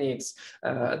different techniques.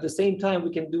 At the same time,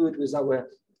 we can do it with our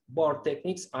bar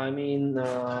techniques. I mean,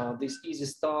 this easy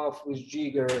stuff with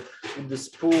jigger, with the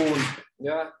spoon.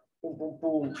 Yeah, boom, boom,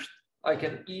 boom. I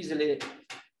can easily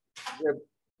grab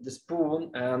the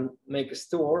spoon and make a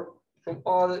stir. From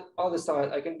other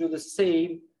side, I can do the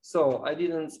same. So I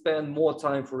didn't spend more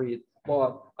time for it,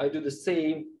 but I do the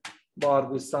same, but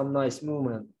with some nice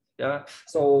movement. Yeah,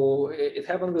 so it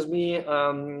happened with me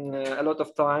a lot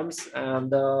of times,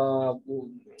 and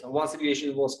one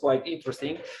situation was quite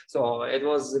interesting. So it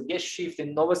was a guest shift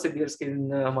in Novosibirsk in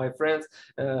my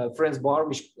friend's bar,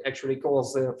 which actually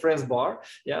calls friend's bar.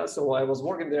 Yeah, so I was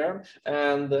working there,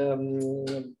 and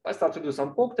I started to do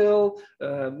some cocktail,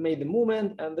 made the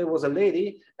movement, and there was a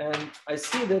lady, and I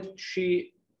see that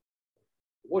she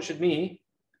watched me,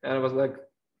 and I was like,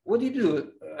 "What do you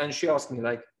do?" And she asked me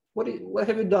like, what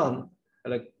have you done?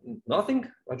 I'm like, nothing.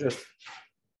 I just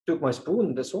took my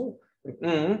spoon, that's all. Like,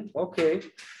 okay.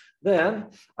 Then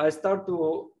I start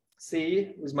to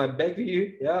see with my back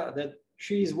view, yeah, that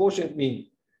she's watching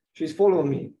me. She's following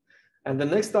me. And the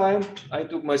next time I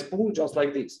took my spoon just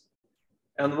like this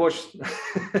and watched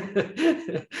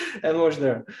and watched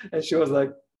there. And she was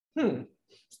like,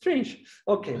 strange.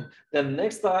 Okay, then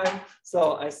next time, so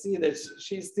I see that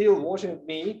she's still watching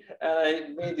me, and I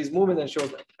made this movement, and she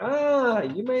was like,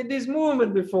 you made this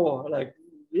movement before. Like,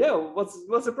 yeah,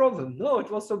 what's the problem? No, it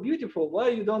was so beautiful. Why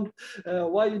you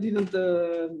didn't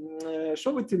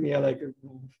show it to me? Like,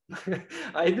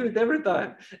 I do it every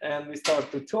time. And we start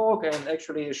to talk, and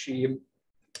actually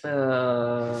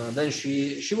then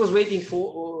she was waiting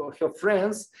for her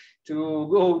friends to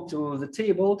go to the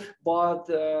table, but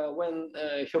when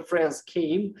her friends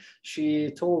came,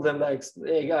 she told them like,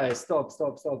 hey guys, stop,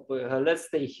 let's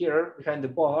stay here behind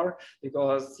the bar,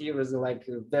 because here is like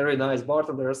a very nice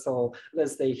bartender, so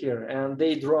let's stay here. And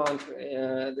they drank,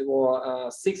 there were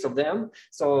 6 of them,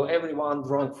 so everyone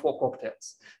drank 4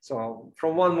 cocktails. So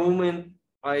from one moment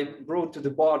I brought to the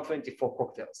bar 24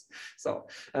 cocktails. So,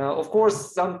 of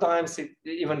course, sometimes it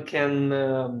even can,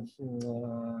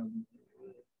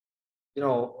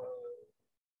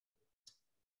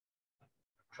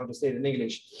 how to say it in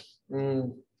English?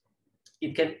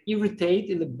 It can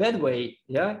irritate in a bad way,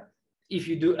 yeah? If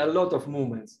you do a lot of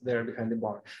movements there behind the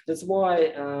bar. That's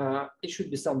why it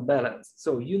should be some balance.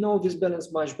 So you know this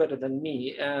balance much better than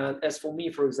me. And as for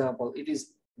me, for example, it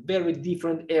is very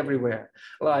different everywhere.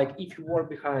 Like if you work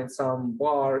behind some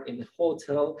bar in a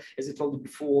hotel, as I told you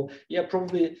before, yeah,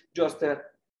 probably just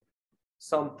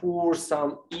some poor,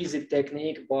 some easy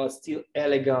technique, but still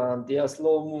elegant. Yeah,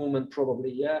 slow movement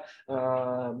probably. Yeah,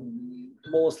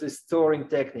 mostly stirring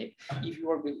technique. If you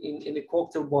work in a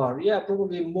cocktail bar, yeah,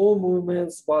 probably more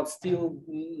movements, but still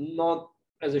not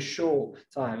as a show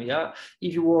time. Yeah,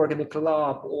 if you work in a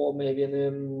club or maybe in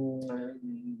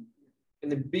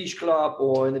a beach club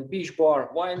or in a beach bar,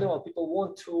 why not? People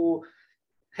want to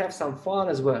have some fun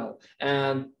as well,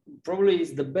 and probably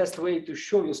it's the best way to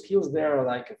show your skills there,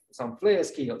 like some flair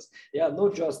skills. Yeah,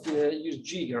 not just use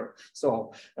jigger,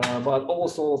 so but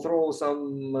also throw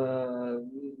some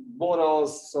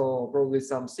bottles, so probably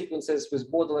some sequences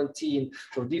with bottle and team,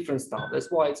 so different stuff.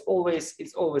 That's why it's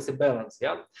always a balance.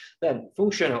 Yeah, then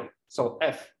functional, so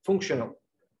F, functional.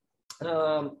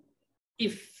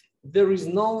 If there is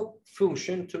no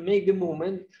function to make the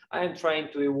movement, I am trying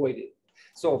to avoid it.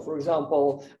 So, for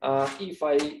example, if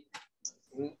I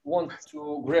want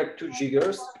to grab 2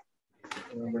 jiggers,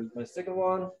 my second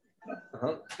one,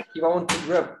 if I want to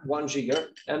grab 1 jigger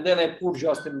and then I put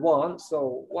just in one,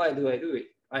 so why do I do it?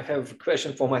 I have a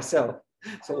question for myself.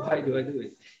 So why do I do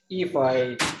it? If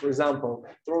I, for example,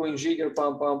 throw in jigger,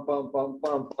 pump,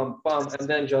 and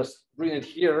then just bring it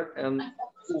here and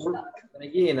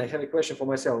again, I have a question for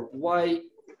myself. Why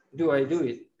do I do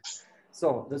it?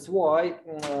 So that's why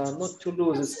not to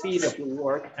lose the speed of your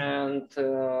work and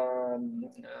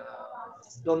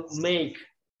don't make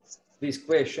these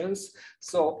questions.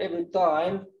 So every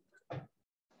time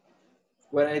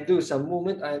when I do some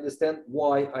movement, I understand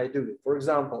why I do it. For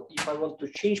example, if I want to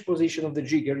change position of the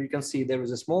jigger, you can see there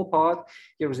is a small part,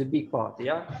 here is a big part,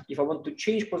 yeah? If I want to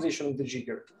change position of the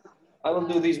jigger, I will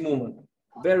do this movement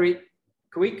very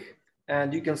quick,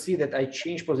 and you can see that I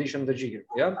change position of the jigger,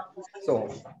 yeah? So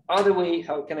other way,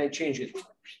 how can I change it?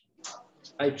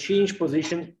 I change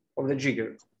position of the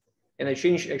jigger, and I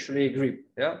change actually grip,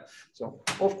 yeah? So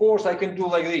of course I can do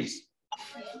like this.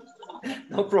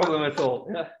 No problem at all,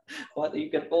 yeah? But you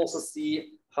can also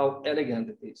see how elegant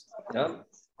it is, yeah?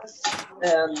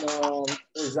 And for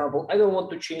example, I don't want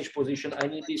to change position, I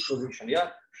need this position,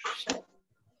 yeah?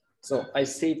 So I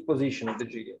save position of the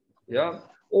jigger, yeah?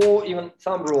 Or even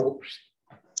thumb roll,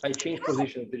 I change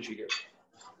position of the jigger,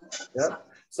 yeah?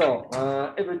 So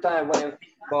every time when I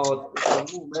think about the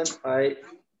movement, I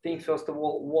think first of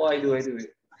all, why do I do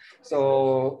it?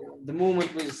 So the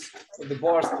movement with the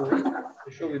bars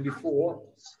I showed you before,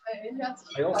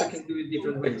 I also can do it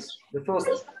different ways. The first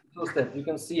step, you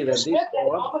can see that this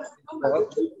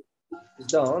part is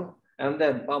down, and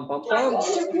then pam, pam, pam.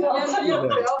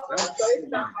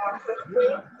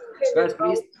 Guys,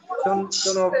 please turn off sound.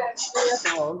 Turn off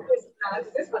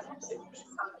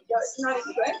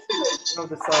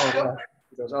the sound, yeah,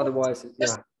 because otherwise,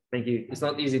 yeah, thank you. It's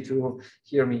not easy to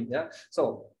hear me, yeah.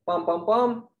 So pam, pam,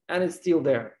 pam, and it's still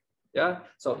there, yeah.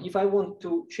 So if I want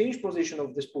to change position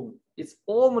of the spoon, it's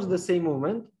almost the same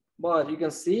movement, but you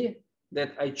can see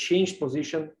that I changed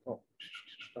position. Oh,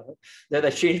 that I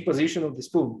changed position of the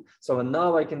spoon. So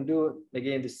now I can do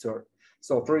again this third.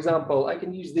 So for example, I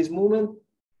can use this movement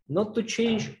not to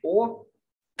change or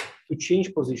to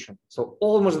change position. So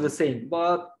almost the same,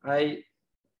 but I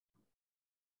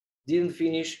didn't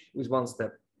finish with one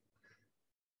step.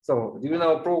 So during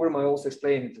our program, I also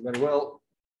explained it very well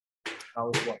how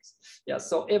it works. Yeah,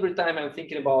 so every time I'm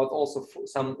thinking about also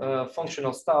some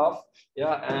functional stuff.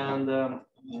 Yeah, and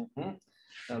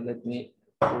let me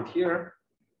put here.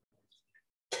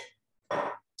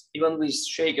 Even with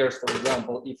shakers, for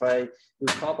example, if I do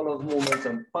a couple of movements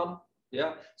and pump,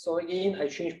 yeah. So again, I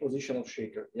change position of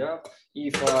shaker, yeah.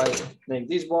 If I make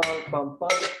this one, pump,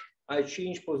 pump, I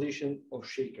change position of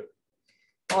shaker.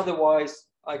 Otherwise,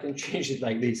 I can change it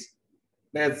like this.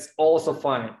 That's also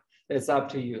fine. It's up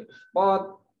to you. But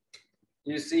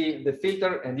you see the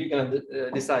filter and you can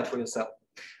decide for yourself.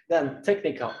 Then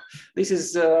technical. This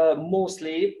is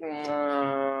mostly,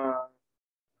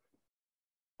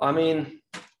 I mean,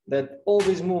 that all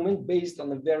these movements based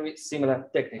on a very similar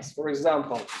techniques. For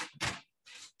example,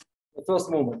 the first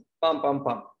movement, pam, pam,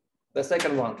 pam. The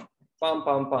second one, pam,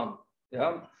 pam, pam.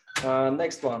 Yeah.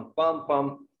 Next one, pam,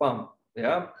 pam, pam.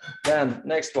 Yeah. Then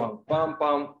next one, pam,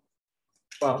 pam,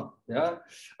 pam. Yeah.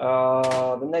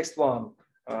 The next one,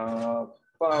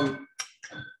 pam,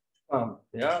 pam.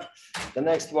 Yeah. The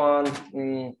next one,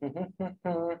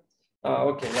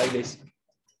 okay, like this.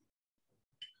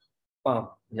 Pam.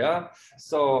 Yeah.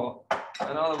 So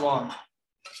another one.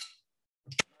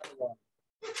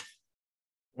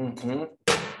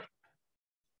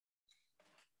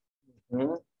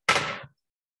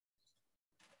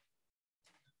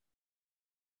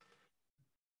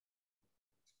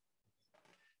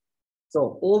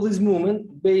 So all these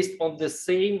movements based on the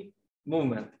same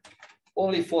movement,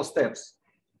 only 4 steps,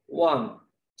 1,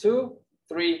 2,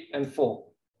 3, and 4.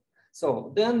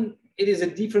 So then it is a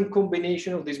different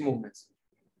combination of these movements.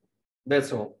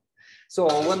 That's all. So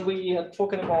when we are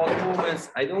talking about movements,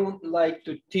 I don't like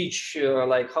to teach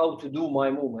like how to do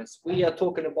my movements. We are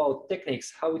talking about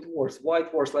techniques, how it works, why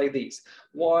it works like this,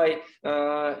 why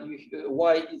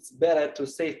it's better to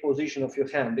save position of your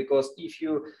hand, because if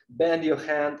you bend your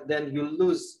hand, then you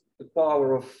lose the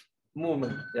power of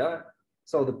movement. Yeah.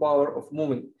 So the power of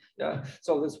movement. Yeah.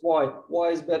 So that's why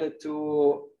it's better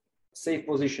to save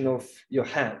position of your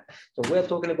hand. So we're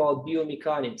talking about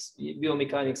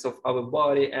biomechanics of our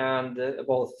body and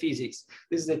about physics.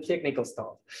 This is the technical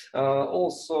stuff.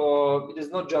 Also, it is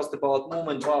not just about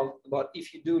movement, but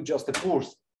if you do just a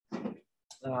pulse,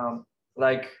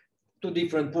 like 2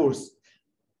 different pulse,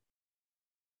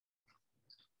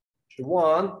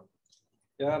 one,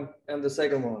 yeah, and the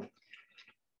second one.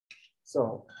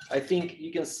 So I think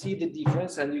you can see the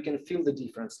difference and you can feel the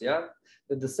difference, yeah?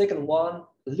 That the second one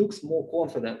looks more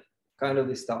confident, kind of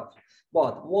this stuff.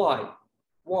 But why?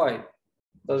 Why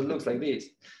does it look like this?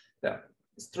 Yeah,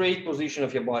 straight position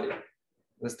of your body.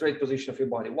 The straight position of your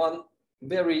body. One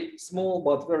very small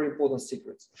but very important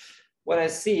secret. When I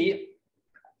see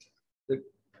the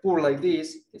pull like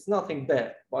this, it's nothing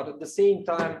bad. But at the same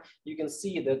time, you can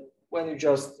see that when you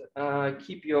just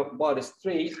keep your body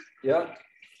straight, yeah,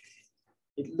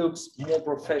 it looks more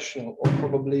professional or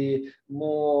probably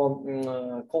more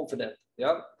confident.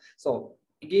 Yeah. So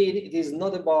again, it is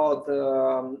not about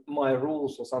my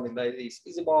rules or something like this.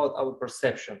 It's about our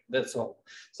perception. That's all.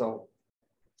 So,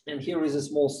 and here is a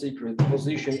small secret: the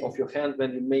position of your hand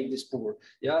when you make this pull.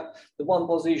 Yeah. The one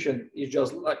position is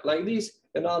just like this.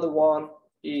 Another one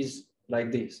is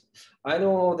like this. I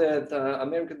know that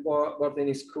American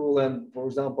bartending school and, for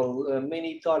example,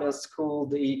 many Italian school,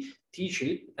 they teach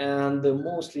it, and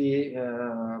mostly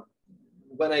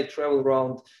when I travel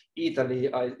around Italy,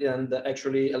 and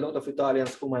actually a lot of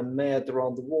Italians whom I met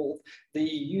around the world, they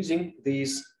using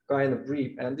this kind of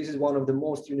grip, and this is one of the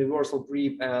most universal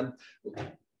grip and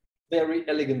very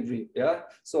elegant grip. Yeah.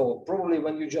 So probably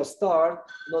when you just start,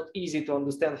 not easy to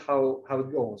understand how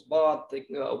it goes, but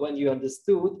when you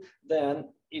understood, then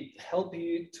it helps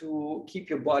you to keep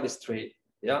your body straight.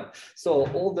 Yeah. So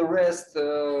all the rest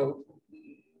of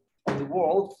the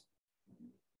world,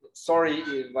 sorry,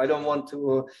 I don't want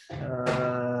to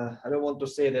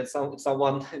say that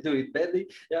someone do it badly,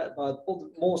 yeah, but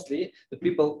mostly the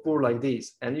people pour like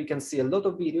this, and you can see a lot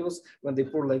of videos when they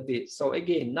pour like this. So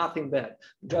again, nothing bad.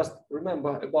 Just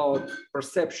remember about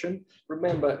perception,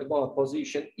 remember about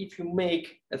position. If you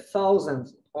make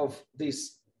 1,000 of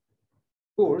these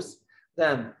pours,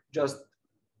 then just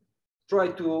try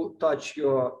to touch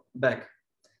your back.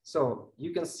 So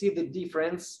you can see the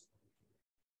difference.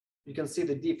 You can see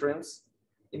the difference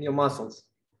in your muscles,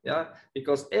 yeah?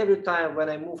 Because every time when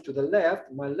I move to the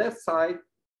left, my left side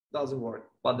doesn't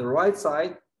work, but the right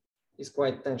side is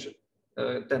quite tented,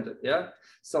 yeah?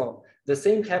 So the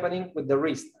same happening with the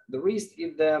wrist. The wrist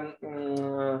is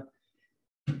the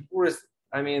poorest,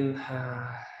 I mean,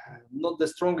 not the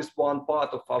strongest one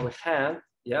part of our hand,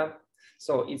 yeah?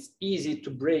 So it's easy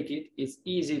to break it. It's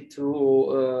easy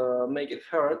to make it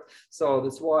hurt. So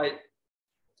that's why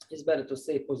it's better to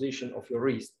stay position of your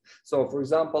wrist. So for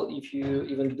example, if you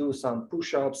even do some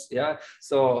push-ups, yeah,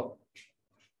 so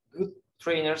good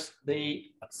trainers,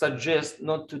 they suggest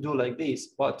not to do like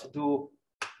this, but to do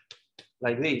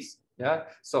like this, yeah.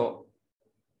 So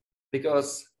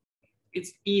because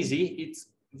it's easy, it's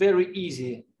very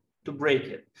easy to break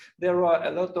it. There are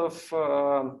a lot of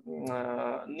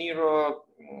neuro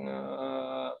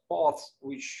paths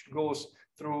which goes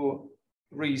through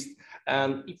wrist,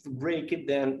 and if you break it,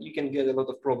 then you can get a lot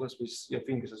of problems with your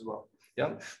fingers as well.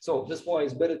 Yeah, so that's why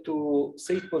it's better to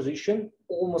safe position,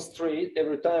 almost straight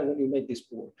every time when you make this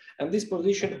pour. And this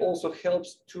position also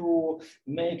helps to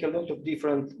make a lot of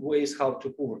different ways how to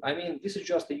pour. I mean, this is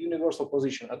just a universal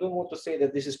position. I don't want to say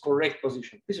that this is correct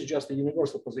position. This is just a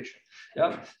universal position.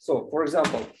 Yeah. So, for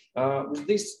example, with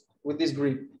this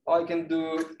grip, I can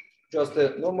do just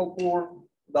a normal pour.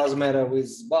 Doesn't matter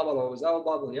with bubble or without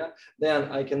bubble. Yeah.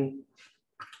 Then I can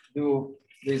do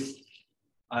this.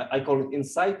 I call it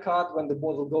inside cut when the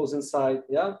bottle goes inside,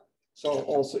 yeah? So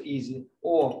also easy.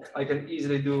 Or I can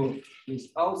easily do this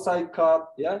outside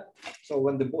cut, yeah? So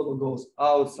when the bottle goes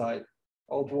outside,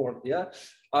 outward, yeah?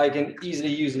 I can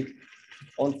easily use it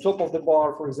on top of the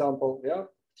bar, for example, yeah?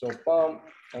 So palm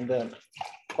and then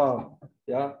palm,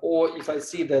 yeah? Or if I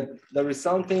see that there is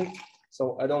something,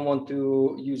 so I don't want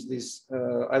to use this,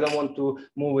 I don't want to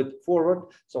move it forward.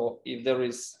 So if there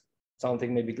is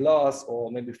something, maybe glass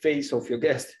or maybe face of your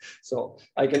guest, so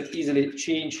I can easily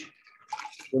change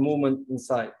the movement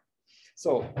inside.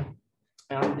 So,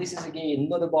 and this is again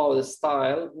not about the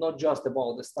style, not just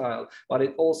about the style, but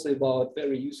it's also about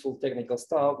very useful technical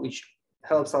stuff, which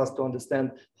helps us to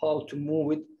understand how to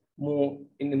move it more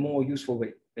in a more useful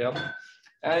way. Yeah,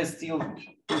 and it's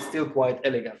still quite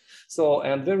elegant. So,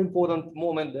 and very important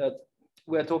moment that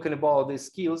we're talking about these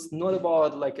skills, not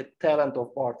about like a talent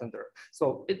of bartender.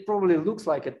 So it probably looks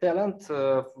like a talent.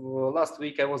 Last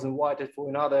week I was invited for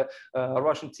another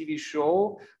Russian TV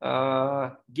show,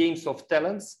 Games of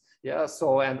Talents. Yeah,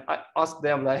 so, and I asked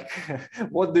them like,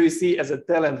 what do you see as a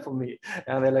talent for me?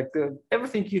 And they're like,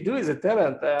 everything you do is a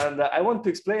talent. And I want to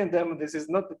explain them, this is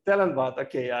not a talent, but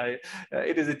okay,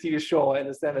 it is a TV show. I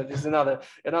understand that this is another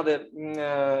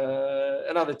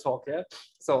talk. Yeah.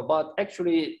 So, but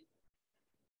actually,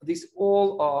 these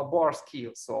all are bar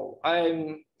skills. So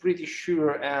I'm pretty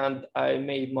sure, and I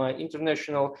made my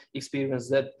international experience,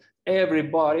 that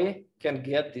everybody can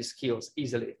get these skills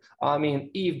easily. I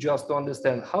mean, if just to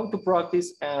understand how to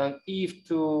practice, and if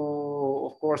to,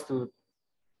 of course, to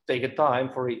take a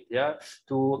time for it, yeah,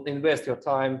 to invest your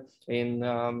time in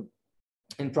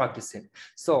practicing.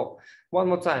 So one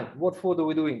more time, what food are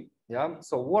we doing? Yeah,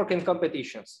 so work in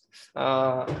competitions.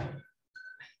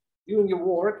 During your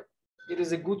work, it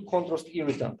is a good contrast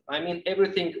irritant. I mean,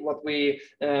 everything what we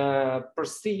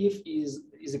perceive is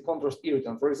a contrast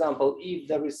irritant. For example, if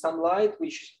there is some light,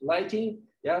 which lighting,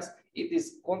 yes, it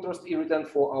is contrast irritant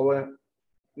for our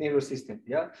nervous system.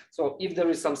 Yeah. So if there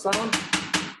is some sound,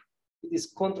 it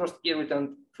is contrast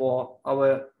irritant for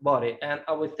our body, and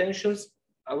our attention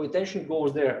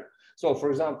goes there. So,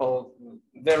 for example,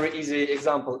 very easy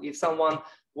example: if someone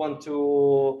want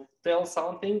to tell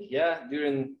something, yeah,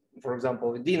 during, for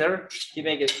example, dinner, he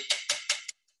make it,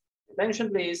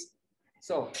 attention please.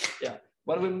 So yeah,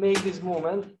 when we make this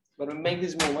movement,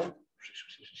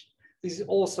 this is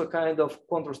also kind of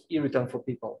contrast irritant for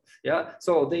people. Yeah,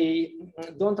 so they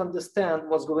don't understand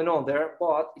what's going on there,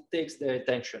 but it takes their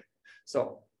attention.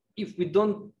 So if we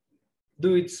don't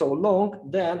do it so long,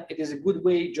 then it is a good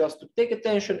way just to take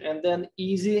attention, and then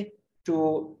easy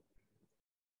to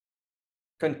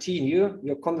continue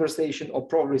your conversation or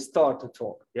probably start to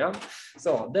talk. Yeah.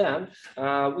 So then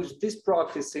with this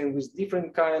practicing with different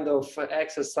kind of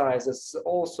exercises,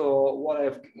 also what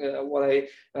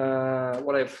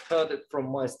I've heard from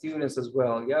my students as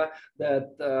well. Yeah, that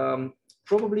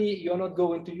probably you're not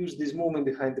going to use this movement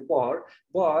behind the bar,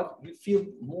 but you feel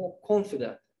more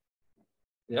confident.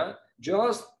 Yeah,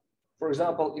 just for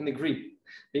example in the grip,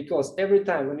 because every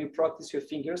time when you practice your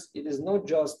fingers, it is not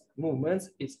just movements,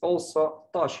 it's also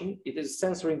touching, it is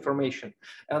sensory information,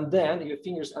 and then your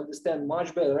fingers understand much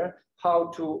better how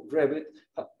to grab it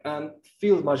and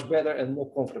feel much better and more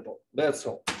comfortable. That's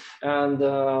all. And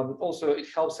also it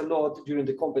helps a lot during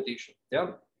the competition. Yeah,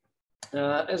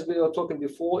 as we were talking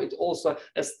before, it also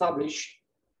establishes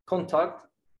contact.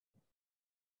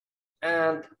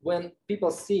 And when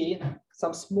people see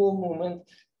some small movement,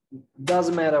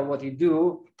 doesn't matter what you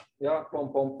do, yeah, pom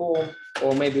pom pom,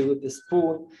 or maybe with the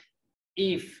spoon.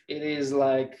 If it is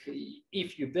like, if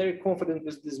you're very confident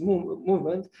with this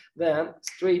movement, then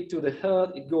straight to the heart,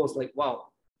 it goes like, wow,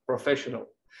 professional.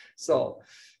 So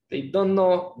they don't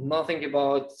know nothing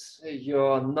about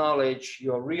your knowledge,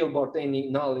 your real bartending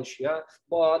knowledge, yeah,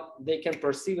 but they can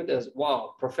perceive it as, wow,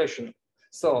 professional.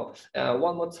 So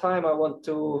one more time, I want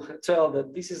to tell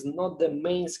that this is not the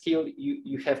main skill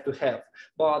you have to have,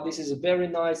 but this is a very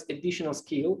nice additional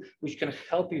skill which can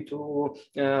help you to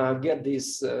get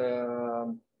this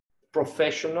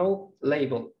professional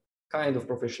label, kind of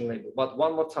professional label. But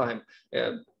one more time,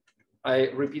 I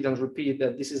repeat and repeat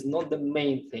that this is not the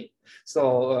main thing.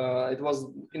 So it was,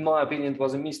 in my opinion, it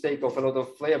was a mistake of a lot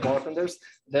of player bartenders.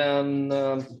 Then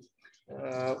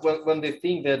when they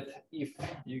think that if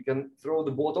you can throw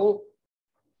the bottle,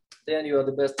 then you are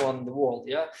the best one in the world.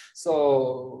 Yeah.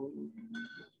 So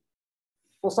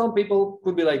for some people,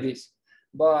 could be like this.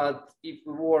 But if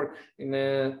we work in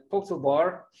a cocktail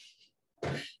bar,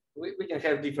 we can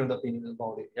have different opinions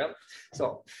about it. Yeah.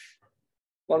 So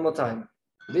one more time.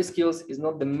 This skills is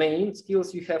not the main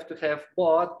skills you have to have,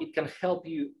 but it can help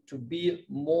you to be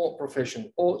more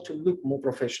professional or to look more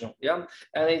professional. Yeah,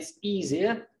 and it's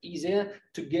easier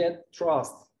to get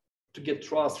trust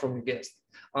from your guest.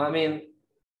 I mean,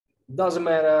 doesn't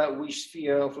matter which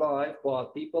sphere of life,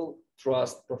 but people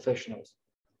trust professionals,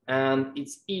 and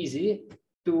it's easy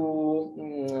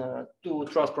to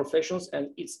trust professionals,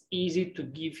 and it's easy to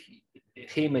give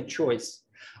him a choice.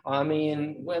 I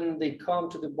mean, when they come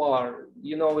to the bar,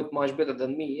 you know it much better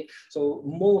than me. So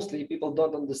mostly people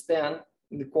don't understand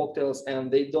the cocktails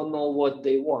and they don't know what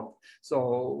they want.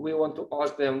 So we want to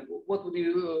ask them, what would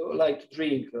you like to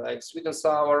drink? Like sweet and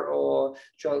sour or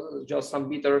just some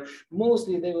bitter?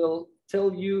 Mostly they will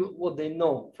tell you what they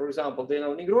know. For example, they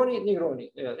know Negroni,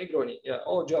 yeah,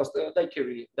 or just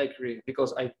daiquiri,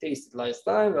 because I tasted last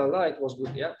time, it was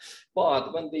good, yeah.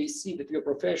 But when they see that you're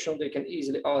professional, they can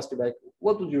easily ask you like,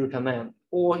 what would you recommend?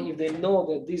 Or if they know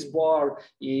that this bar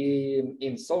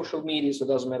in social media, so it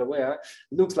doesn't matter where,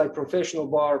 looks like professional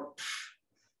bar,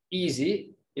 it's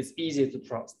easy to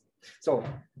trust. So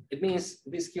it means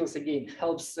these skills again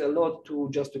helps a lot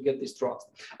to get this trust.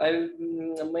 I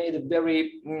made a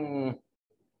very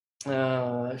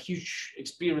huge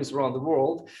experience around the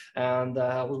world, and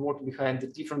I was working behind the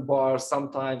different bars.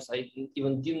 Sometimes I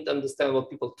even didn't understand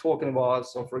what people talking about.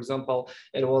 So for example,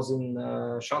 it was in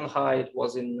Shanghai, it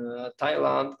was in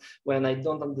Thailand, when I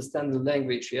don't understand the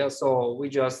language. Yeah, so we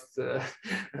just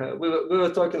we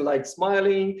were talking like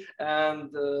smiling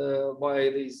and by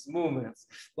these movements.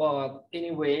 But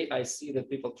anyway, I see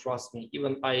that people trust me,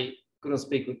 even I couldn't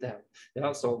speak with them.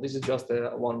 Yeah, so this is just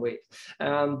one way.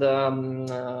 And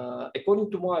according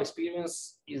to my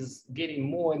experience, is getting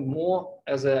more and more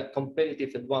as a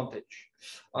competitive advantage.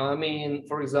 I mean,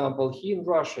 for example, here in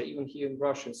Russia, even here in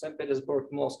Russia, in St. Petersburg,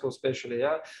 Moscow especially,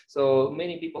 yeah. So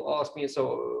many people ask me,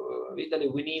 so Italy,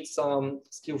 we need some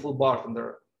skillful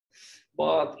bartender.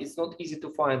 But it's not easy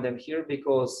to find them here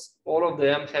because all of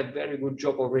them have very good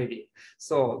job already.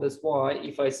 So that's why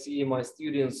if I see my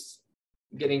students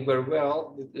getting very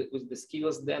well with the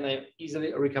skills, then I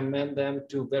easily recommend them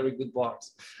to very good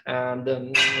bars. And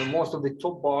most of the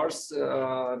top bars,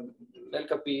 El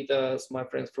Capitas, my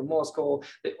friends from Moscow,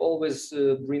 they always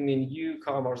bring in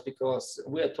newcomers, because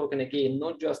we are talking again,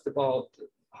 not just about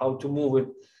how to move it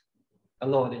a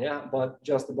lot, yeah, but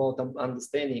just about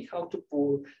understanding how to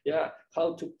pour, yeah,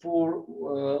 how to pour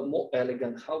more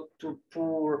elegant, how to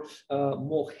pour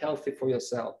more healthy for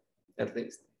yourself, at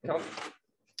least, you know.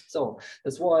 So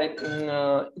that's why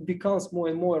it becomes more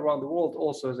and more around the world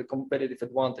also as a competitive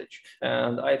advantage.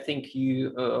 And I think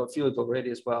you feel it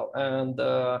already as well. And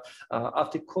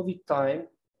after COVID time,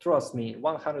 Trust me,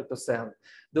 100%.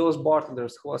 Those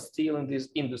bartenders who are still in this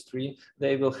industry,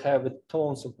 they will have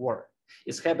tons of work.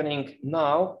 It's happening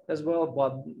now as well,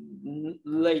 but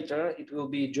later it will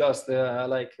be just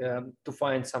to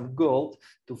find some gold,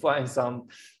 to find some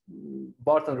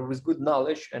bartender with good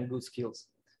knowledge and good skills.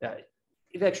 Yeah,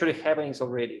 it actually happens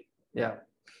already. Yeah.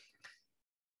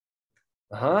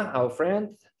 Our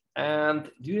friend. And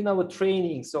during our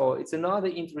training, so it's another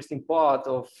interesting part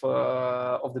of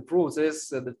the process,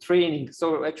 the training.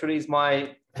 So actually, it's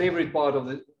my favorite part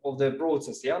of the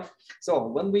process. Yeah. So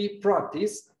when we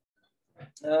practice,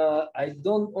 I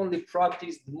don't only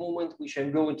practice the movement which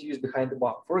I'm going to use behind the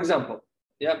bar. For example,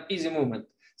 yeah, easy movement.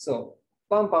 So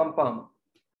pam pam pam.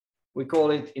 We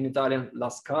call it in Italian la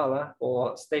scala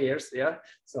or stairs. Yeah.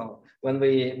 So when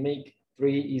we make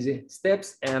 3 easy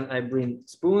steps and I bring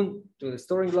spoon to the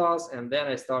stirring glass and then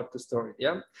I start to stir it.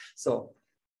 Yeah. So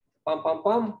pam pam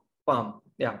pam pam.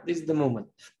 Yeah, this is the movement.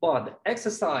 But the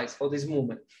exercise for this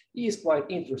movement is quite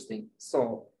interesting.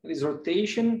 So it is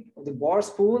rotation of the bar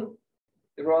spoon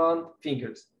around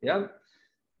fingers. Yeah.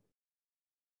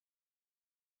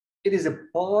 It is a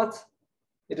part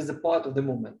of the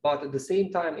movement, but at the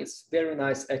same time, it's very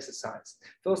nice exercise.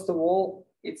 First of all,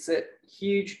 it's a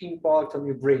huge impact on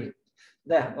your brain.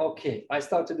 Then, okay, I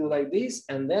start to do like this,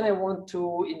 and then I want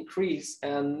to increase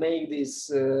and make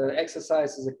this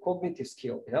exercise as a cognitive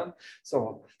skill. Yeah.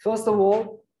 So first of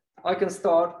all, I can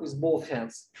start with both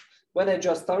hands. When I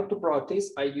just start to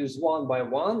practice, I use one by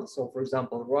one. So for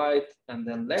example, right and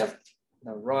then left,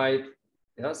 then right,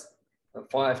 yes,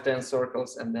 5, 10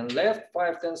 circles, and then left,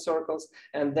 5, 10 circles.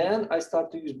 And then I start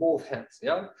to use both hands,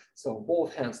 yeah? So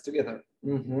both hands together.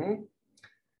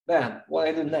 Then what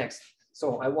I do next?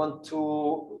 So I want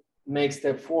to make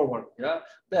step forward, yeah?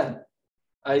 Then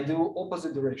I do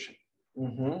opposite direction.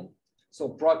 So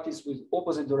practice with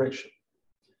opposite direction.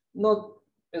 Not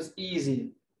as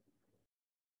easy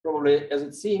probably as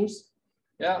it seems,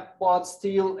 yeah, but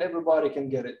still everybody can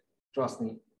get it, trust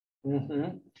me.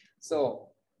 So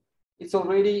it's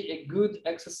already a good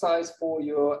exercise for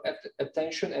your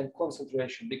attention and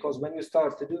concentration, because when you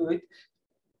start to do it,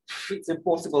 it's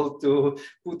impossible to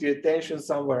put your attention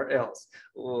somewhere else.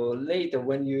 Later,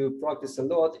 when you practice a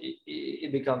lot,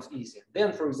 it becomes easier.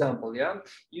 Then, for example, yeah,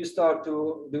 you start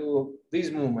to do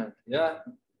this movement, yeah,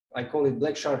 I call it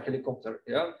black shark helicopter,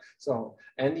 yeah. So,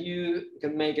 and you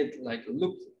can make it like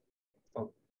loop,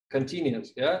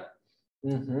 continuous, yeah.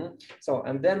 So,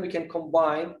 and then we can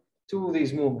combine 2 of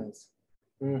these movements.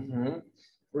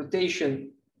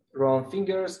 Rotation around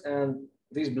fingers and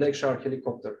this black shark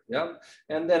helicopter, yeah.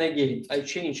 And then again, I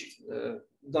change.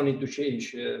 Don't need to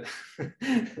change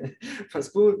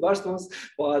bar spoons,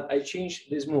 but I change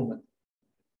this movement.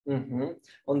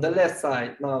 On the left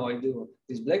side, now I do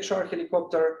this black shark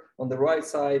helicopter. On the right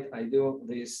side, I do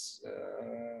this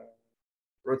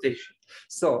rotation.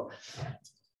 So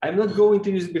I'm not going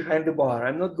to use it behind the bar.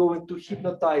 I'm not going to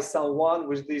hypnotize someone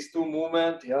with these 2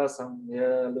 movements. Yeah,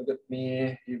 look at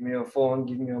me, give me your phone,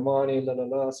 give me your money, la la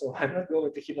la. So I'm not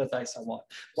going to hypnotize someone.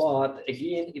 But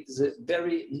again, it is a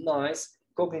very nice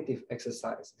cognitive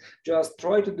exercise. Just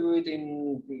try to do it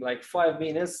in like 5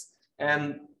 minutes,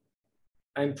 and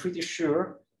I'm pretty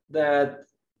sure that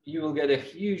you will get a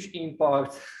huge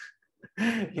impact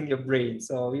in your brain.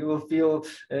 So you will feel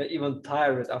even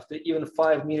tired after even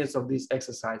 5 minutes of this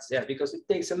exercise. Yeah, because it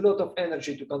takes a lot of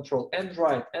energy to control and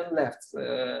right and left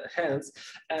hands.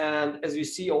 And as you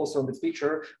see also in the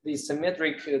picture, these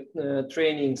symmetric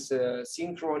trainings,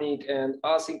 synchronic and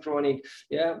asynchronic,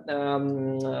 yeah,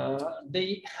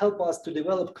 they help us to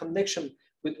develop connection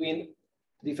between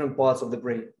different parts of the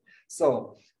brain.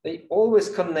 So they always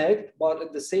connect, but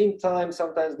at the same time,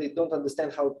 sometimes they don't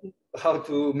understand how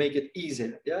to make it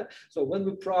easier. Yeah. So when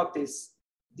we practice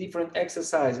different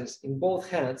exercises in both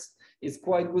hands, it's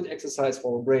quite good exercise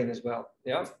for our brain as well.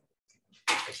 Yeah.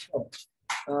 So,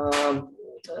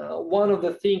 one of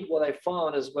the things what I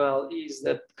found as well is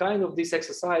that kind of these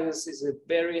exercises is a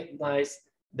very nice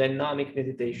dynamic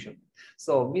meditation.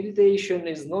 So meditation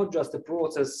is not just a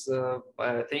process.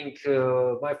 I think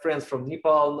my friends from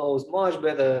Nepal knows much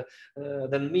better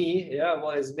than me, yeah,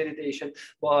 what is meditation.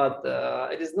 But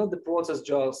it is not the process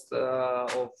just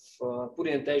of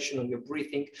putting attention on your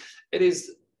breathing. It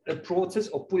is a process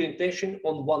of putting attention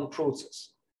on one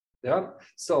process. Yeah.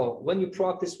 So when you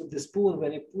practice with the spoon,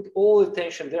 when you put all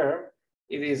attention there,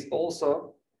 it is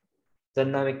also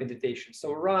dynamic meditation.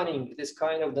 So running, this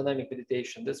kind of dynamic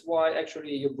meditation. That's why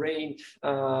actually your brain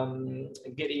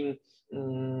getting,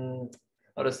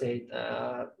 how to say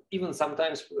it, even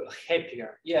sometimes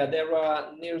happier. Yeah, there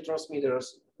are neurotransmitters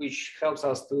which helps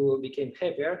us to become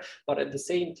happier, but at the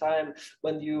same time,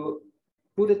 when you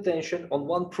put attention on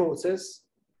one process,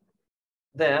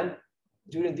 then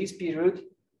during this period,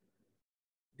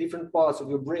 different parts of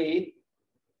your brain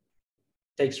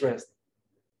takes rest.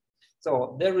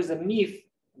 So there is a myth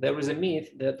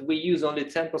that we use only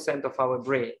 10% of our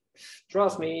brain.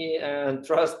 Trust me and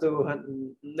trust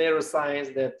to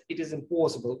neuroscience that it is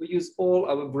impossible. We use all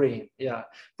our brain. Yeah,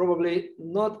 probably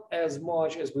not as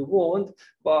much as we want,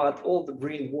 but all the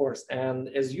brain works. And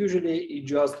as usually, it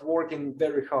just working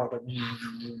very hard.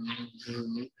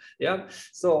 Yeah.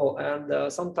 So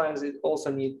and sometimes it also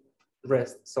needs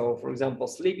rest. So for example,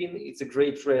 sleeping, it's a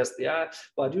great rest, yeah,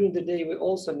 but during the day we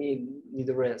also need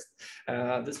the rest.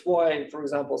 That's why, for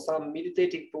example, some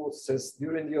meditating processes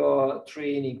during your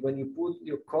training, when you put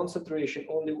your concentration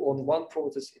only on one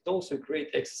process, it also a great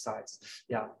exercise,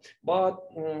 yeah. But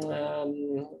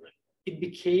it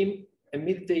became a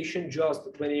meditation just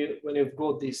when you've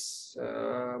got this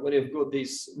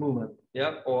movement,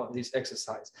 yeah, or this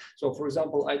exercise. So for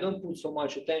example, I don't put so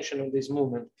much attention on this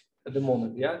movement at the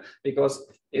moment, yeah, because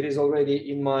it is already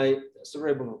in my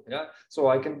cerebellum, yeah. So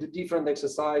I can do different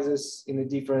exercises in a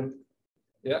different,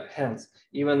 yeah, hands,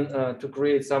 even to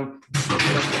create some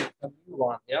new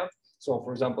one, yeah. So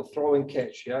for example, throwing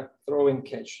catch, yeah, throwing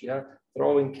catch, yeah,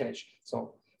 throwing catch.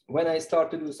 So when I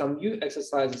start to do some new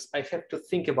exercises, I have to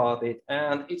think about it,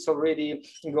 and it's already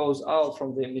goes out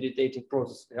from the meditating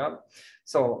process, yeah.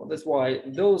 So that's why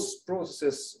those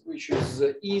processes which is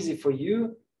easy for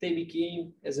you, they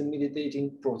became as a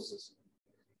meditating process.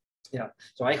 Yeah,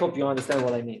 so I hope you understand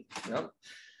what I mean. Yeah.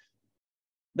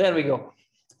 There we go.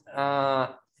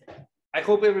 I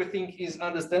hope everything is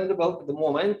understandable at the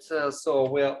moment. So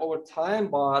we're over time,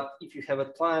 but if you have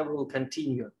a time, we will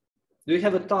continue. Do you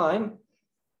have a time?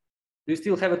 Do you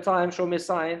still have a time? Show me a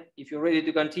sign if you're ready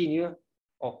to continue.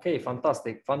 Okay,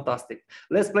 fantastic, fantastic.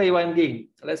 Let's play one game.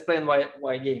 Let's play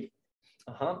one game.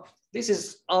 This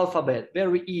is alphabet,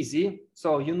 very easy.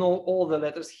 So you know all the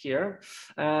letters here,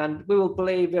 and we will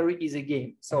play very easy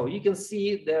game. So you can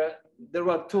see there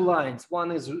are two lines.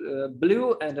 One is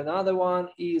blue and another one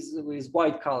is with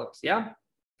white colors, yeah?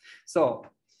 So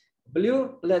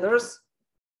blue letters,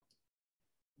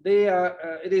 they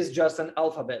are, it is just an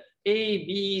alphabet. A,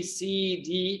 B, C,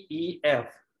 D, E,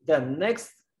 F. Then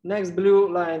next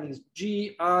blue line is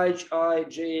G, H, I,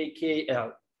 J, K,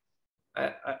 L.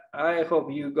 I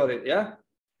hope you got it, yeah?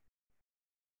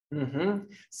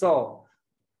 So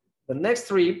the next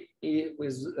three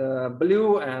with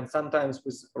blue and sometimes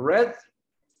with red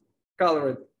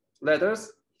colored letters,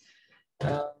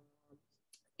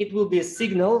 it will be a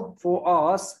signal for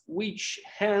us which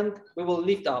hand we will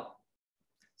lift up.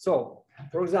 So,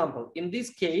 for example, in this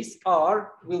case,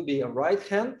 R will be a right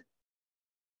hand,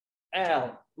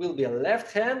 L will be a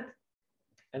left hand,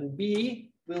 and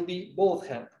B will be both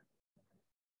hands.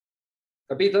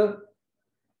 Capito?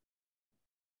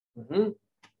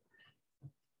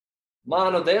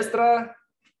 Mano destra,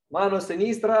 mano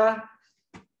sinistra,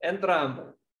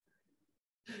 entrambe.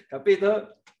 Capito?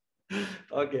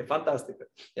 Okay, fantastic.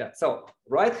 Yeah, so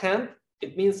right hand,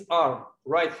 it means R,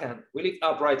 right hand. We lift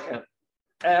up right hand.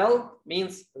 L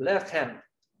means left hand.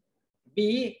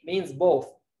 B means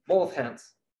both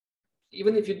hands.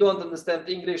 Even if you don't understand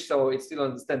English, so it's still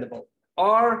understandable.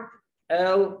 R,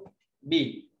 L,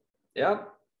 B. Yeah.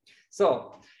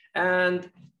 So,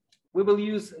 and we will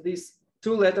use these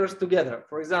two letters together.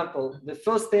 For example, the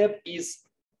first step is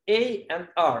A and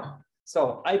R.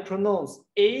 So I pronounce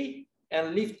A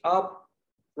and lift up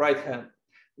right hand.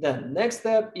 Then next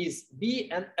step is B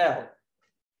and L.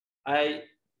 I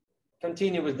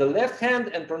continue with the left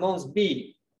hand and pronounce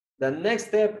B. The next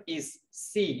step is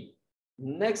C.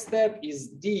 Next step is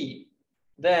D.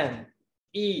 Then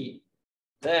E.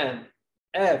 Then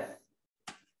F,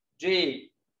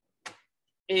 G,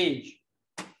 H,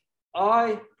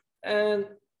 I, and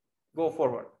go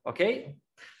forward. Okay.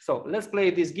 So let's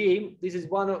play this game. This is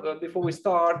one of, before we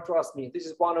start, trust me, this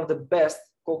is one of the best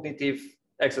cognitive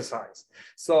exercise.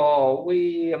 So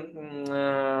we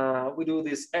do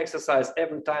this exercise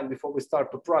every time before we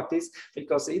start to practice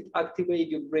because it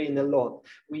activates your brain a lot.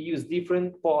 We use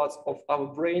different parts of our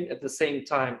brain at the same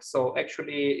time. So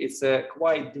actually it's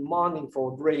quite demanding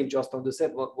for our brain just to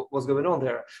understand what's going on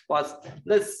there. But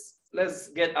let's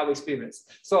get our experience.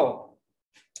 So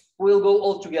we'll go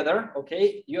all together,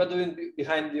 okay? You are doing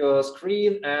behind your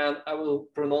screen and I will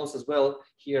pronounce as well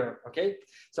here, okay?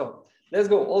 So let's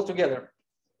go all together.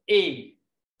 A,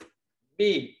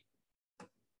 B,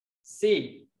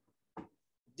 C,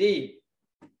 D,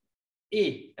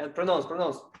 E, and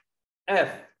pronounce,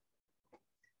 F,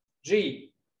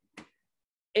 G,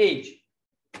 H,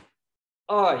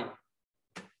 I,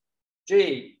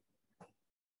 J,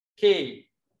 K,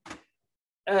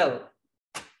 L,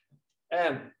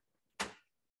 M,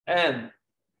 N,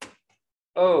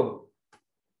 O,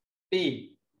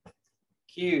 P,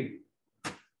 Q,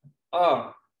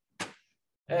 R,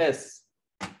 S,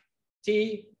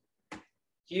 T,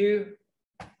 U,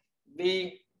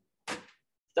 V,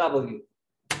 W.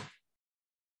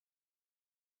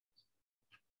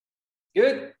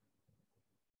 Good.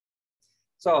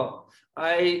 So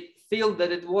I feel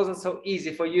that it wasn't so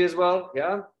easy for you as well.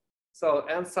 Yeah. So,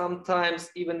 and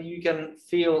sometimes even you can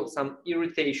feel some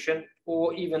irritation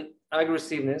or even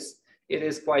aggressiveness. It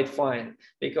is quite fine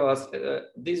because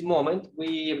this moment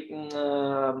we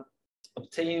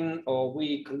obtain or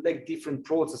we collect different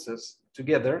processes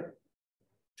together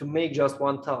to make just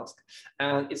one task,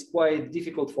 and it's quite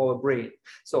difficult for our brain.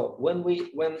 So when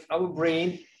our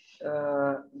brain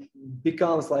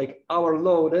becomes like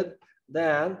overloaded,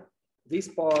 then this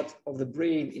part of the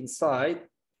brain inside,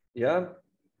 yeah,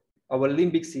 our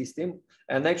limbic system,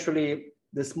 and actually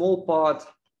the small part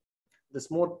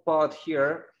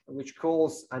here, which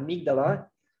calls amygdala,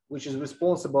 which is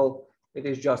responsible, it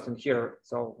is just in here,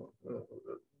 so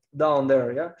down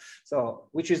there, yeah, so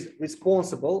which is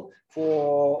responsible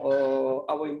for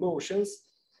our emotions.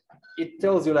 It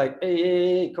tells you like,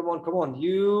 hey, come on,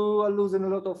 you are losing a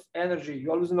lot of energy,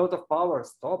 you are losing a lot of power,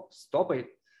 stop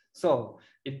it. So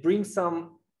it brings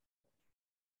some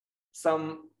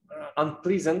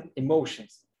unpleasant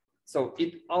emotions. So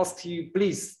it asks you,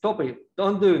 please stop it,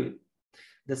 don't do it.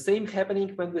 The same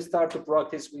happening when we start to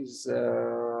practice with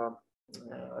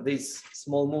this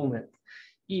small movement.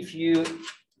 If you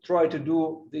try to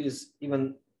do this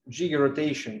even jiggy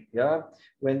rotation, yeah,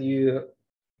 when you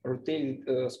rotate,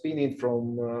 spin it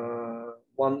from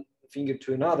one finger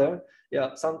to another,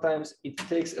 yeah, sometimes it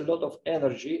takes a lot of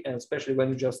energy, and especially when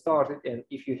you just started, and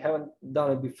if you haven't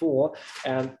done it before,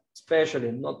 and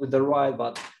especially not with the right,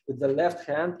 but with the left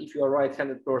hand, if you're a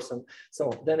right-handed person.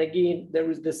 So then again, there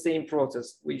is the same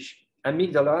process, which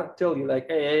amygdala tell you like,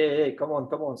 hey, come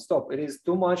on, stop. It is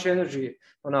too much energy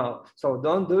for now. So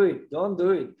don't do it.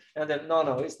 And then,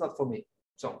 no, it's not for me.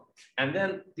 So, and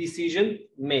then decision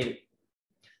made.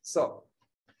 So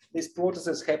this process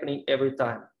is happening every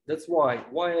time. That's why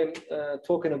I'm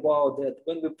talking about that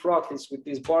when we practice with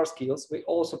these bar skills, we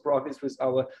also practice with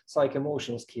our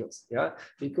psycho-emotional skills, yeah?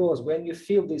 Because when you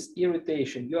feel this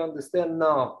irritation, you understand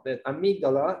now that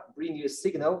amygdala bring you a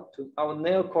signal to our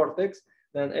neocortex,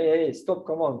 then, hey, stop,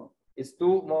 come on, it's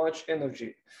too much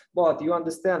energy. But you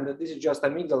understand that this is just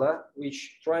amygdala,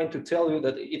 which trying to tell you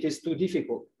that it is too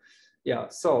difficult. Yeah,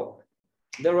 so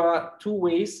there are two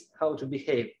ways how to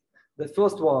behave. The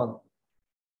first one,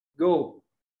 go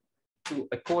to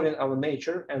according our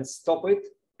nature and stop it,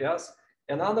 yes.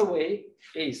 Another way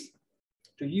is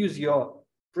to use your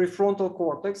prefrontal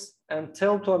cortex and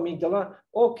tell to amygdala,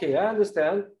 okay, I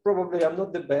understand, probably I'm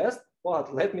not the best,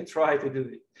 but let me try to do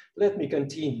it. Let me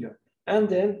continue. And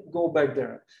then go back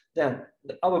there. Then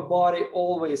our body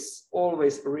always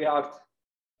react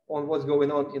on what's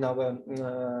going on in our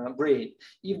brain.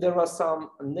 If there are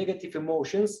some negative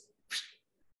emotions,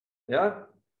 yeah,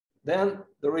 then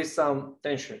there is some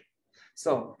tension.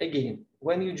 So again,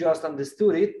 when you just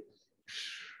understood it,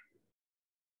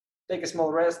 take a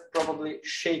small rest, probably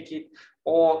shake it,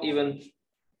 or even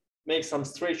make some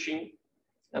stretching,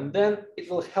 and then it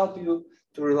will help you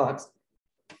to relax.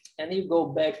 And you go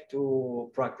back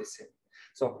to practicing.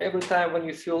 So every time when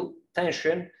you feel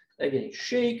tension, again,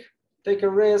 shake, take a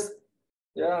rest,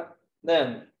 yeah,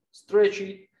 then stretch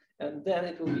it, and then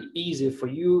it will be easier for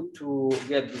you to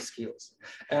get the skills.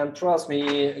 And trust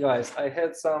me, guys, I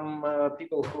had some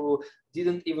people who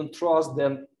didn't even trust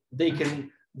them. They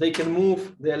can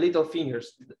move their little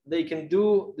fingers. They can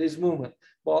do this movement.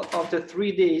 But after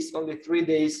 3 days, only 3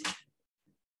 days,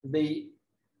 they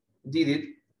did it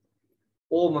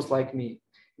almost like me.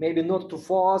 Maybe not too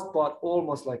fast, but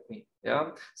almost like me.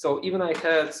 Yeah. So even I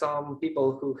had some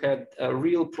people who had a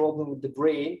real problem with the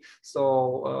brain.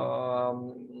 So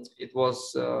it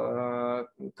was a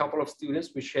couple of students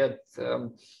which had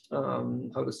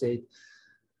how to say it,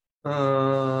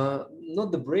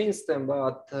 not the brainstem,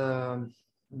 but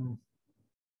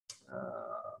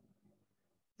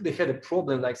they had a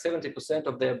problem, like 70%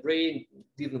 of their brain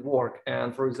didn't work.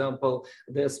 And for example,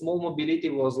 their small mobility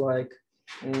was like,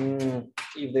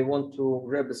 if they want to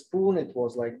grab a spoon, it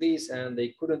was like this, and they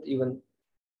couldn't even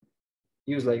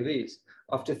use like this.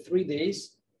 After 3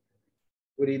 days,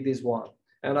 we did this one,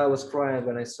 and I was crying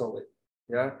when I saw it.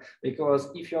 Yeah, because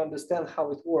if you understand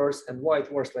how it works and why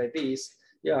it works like this,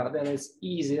 yeah, then it's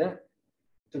easier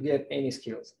to get any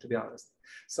skills, to be honest.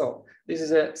 So this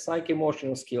is a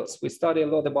psycho-emotional skills. We study a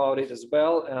lot about it as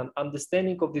well, and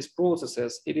understanding of these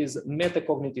processes, it is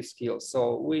metacognitive skills.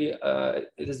 So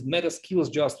it is meta skills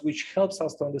just which helps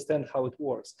us to understand how it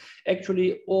works.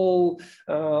 Actually, all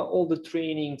the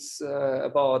trainings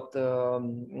about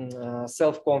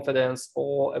self-confidence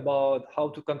or about how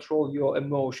to control your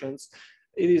emotions,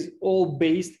 it is all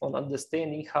based on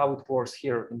understanding how it works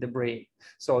here in the brain.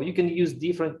 So you can use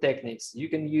different techniques, you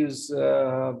can use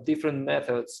different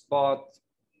methods, but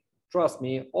trust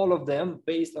me, all of them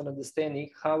based on understanding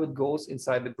how it goes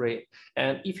inside the brain.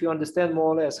 And if you understand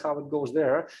more or less how it goes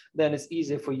there, then it's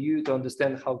easier for you to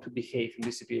understand how to behave in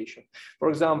this situation. For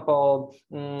example,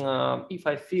 if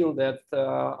I feel that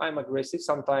I'm aggressive,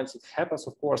 sometimes it happens,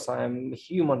 of course, I'm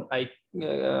human, I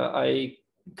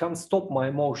can't stop my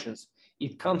emotions.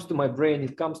 It comes to my brain,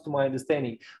 it comes to my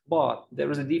understanding, but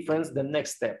there is a difference, the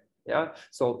next step. Yeah.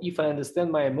 So if I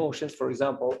understand my emotions, for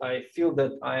example, I feel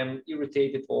that I'm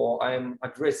irritated or I'm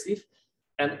aggressive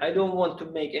and I don't want to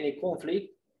make any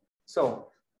conflict. So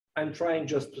I'm trying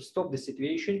just to stop the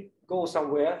situation, go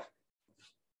somewhere,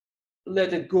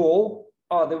 let it go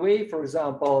other way. For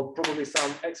example, probably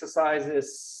some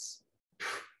exercises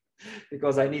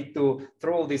because I need to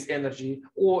throw this energy,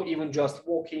 or even just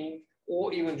walking,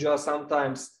 or even just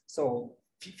sometimes, so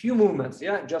few movements,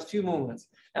 yeah, just few movements.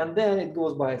 And then it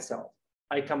goes by itself.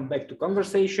 I come back to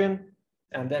conversation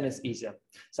and then it's easier.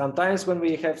 Sometimes when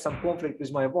we have some conflict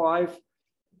with my wife,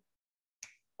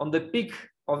 on the peak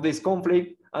of this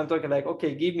conflict, I'm talking like,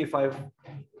 okay, give me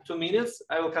 2 minutes,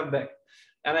 I will come back.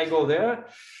 And I go there,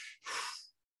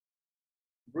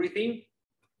 breathing,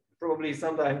 probably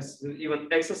sometimes even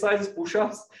exercises,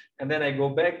 push-ups, and then I go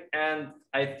back and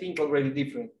I think already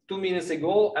different. 2 minutes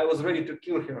ago, I was ready to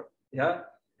kill her, yeah?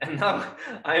 And now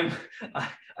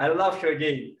I love her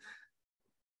again.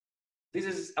 This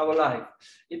is our life.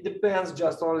 It depends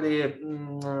just only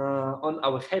on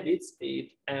our habits,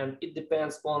 and it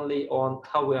depends only on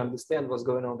how we understand what's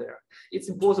going on there. It's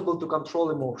impossible to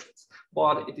control emotions,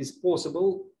 but it is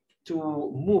possible to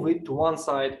move it to one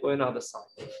side or another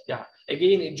side. Yeah,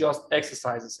 again, it just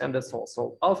exercises, and that's all.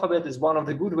 So alphabet is one of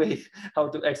the good ways how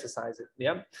to exercise it.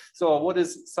 Yeah. So what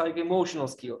is psycho-emotional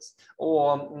skills?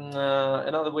 Or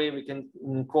another way we can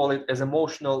call it as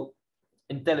emotional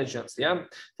intelligence. Yeah.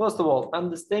 First of all,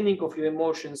 understanding of your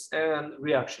emotions and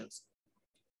reactions.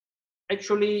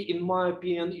 Actually, in my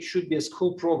opinion, it should be a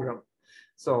school program.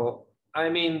 So I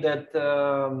mean that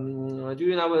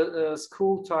during our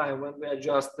school time, when we are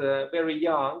just very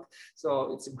young,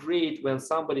 so it's great when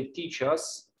somebody teaches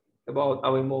us about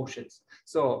our emotions.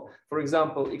 So, for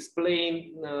example,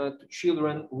 explain to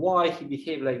children why he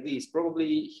behaved like this.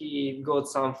 Probably he got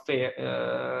some fear,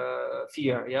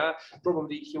 yeah.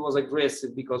 Probably he was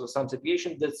aggressive because of some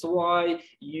situation. That's why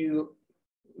you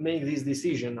make this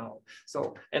decision now.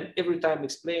 So, and every time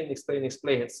explain.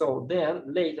 So then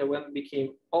later when we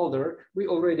became older, we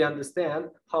already understand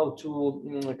how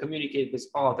to communicate with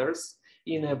others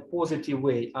in a positive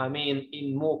way. I mean,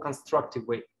 in more constructive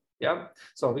way. Yeah.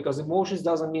 So because emotions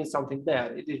doesn't mean something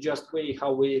bad. It is just way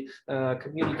how we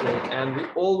communicate, and we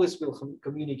always will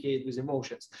communicate with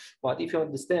emotions. But if you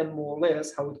understand more or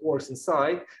less how it works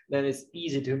inside, then it's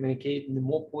easy to communicate in a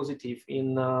more positive,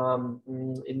 in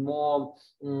more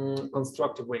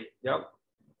constructive way. Yeah.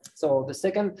 So the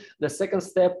second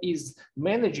step is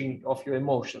managing of your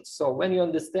emotions. So when you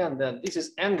understand that this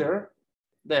is anger,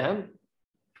 then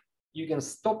you can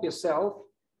stop yourself.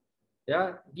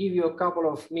 Yeah, give you a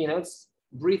couple of minutes,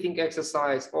 breathing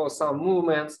exercise or some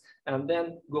movements, and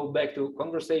then go back to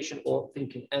conversation or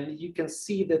thinking. And you can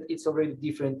see that it's already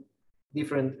different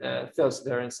thoughts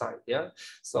there inside. Yeah.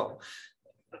 So,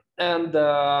 and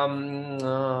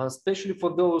especially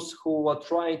for those who are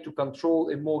trying to control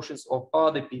emotions of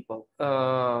other people,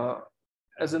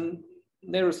 as a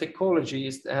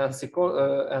neuropsychologist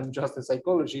and just a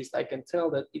psychologist, I can tell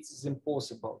that it is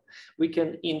impossible. We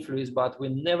can influence, but we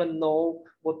never know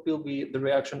what will be the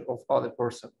reaction of other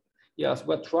person. Yes,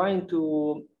 we're trying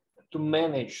to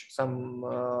manage some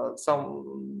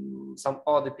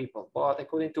other people, but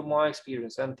according to my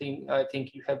experience, and I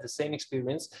think you have the same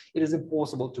experience, it is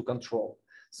impossible to control.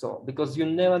 So because you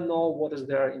never know what is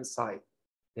there inside.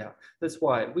 Yeah, that's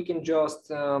why we can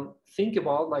just think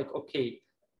about like, okay,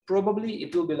 probably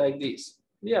it will be like this.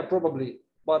 Yeah, probably,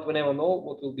 but we never know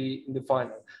what will be in the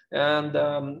final. And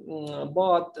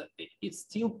but it's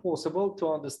still possible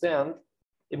to understand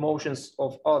emotions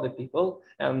of other people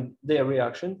and their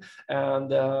reaction.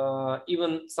 And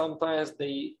even sometimes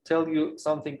they tell you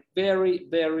something very,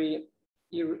 very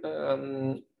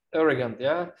arrogant,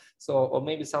 yeah. So, or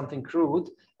maybe something crude.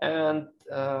 And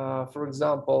for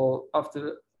example,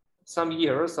 after some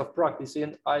years of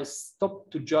practicing, I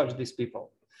stopped to judge these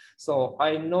people. So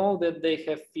I know that they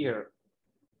have fear.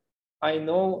 I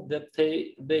know that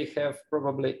they have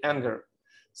probably anger.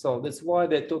 So that's why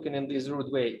they're talking in this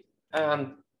rude way.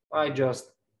 And I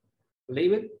just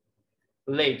leave it.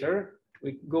 Later,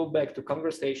 we go back to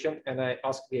conversation and I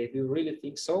ask, do you really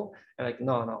think so? And like,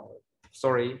 no,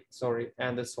 sorry,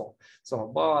 and that's all. So,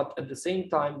 but at the same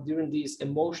time, during this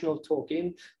emotional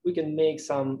talking, we can make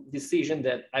some decision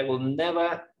that I will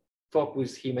never talk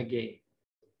with him again.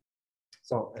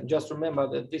 So, and just remember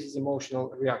that this is emotional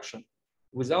reaction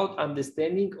without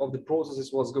understanding of the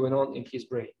processes, what's going on in his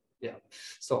brain. Yeah.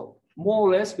 So more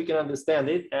or less we can understand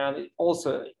it, and it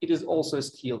is also a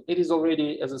skill. It is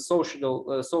already as a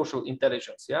social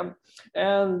intelligence. Yeah.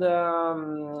 And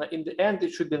in the end,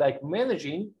 it should be like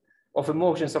managing of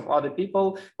emotions of other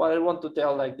people. But I want to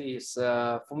tell like this,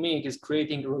 for me, it is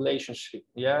creating a relationship,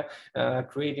 yeah,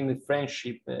 creating a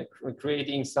friendship,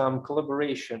 creating some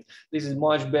collaboration. This is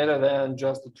much better than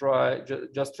just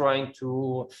trying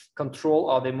to control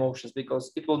other emotions,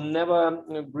 because it will never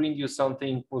bring you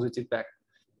something positive back.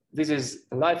 This is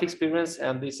a life experience,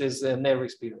 and this is a never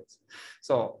experience.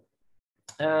 So,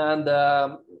 and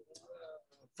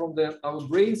from our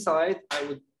brain side,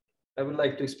 I would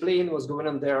like to explain what's going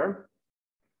on there.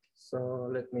 So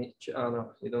let me, oh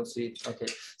no, you don't see it. Okay.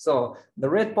 So the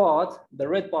red part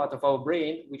of our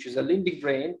brain, which is a limbic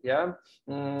brain, yeah,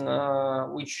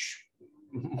 which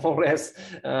more or less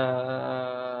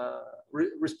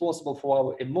responsible for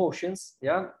our emotions,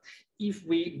 yeah. If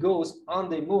we goes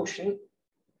under emotional,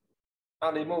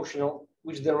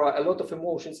 which there are a lot of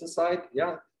emotions inside,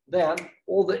 yeah, then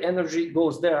all the energy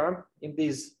goes there in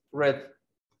this red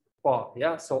part,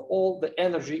 yeah. So all the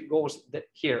energy goes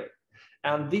here,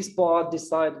 and this part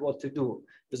decides what to do.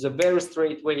 There's a very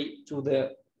straight way to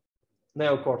the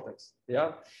neocortex,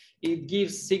 yeah. It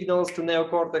gives signals to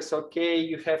neocortex, okay,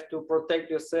 you have to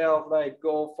protect yourself, like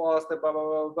go faster, blah blah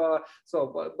blah blah.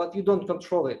 So but you don't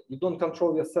control it, you don't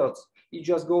control your thoughts, you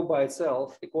just go by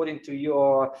itself according to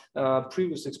your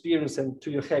previous experience and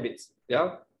to your habits,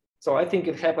 yeah. So I think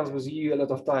it happens with you a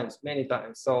lot of times, many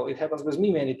times. So it happens with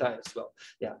me many times as well.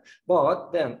 Yeah.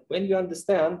 But then when you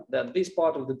understand that this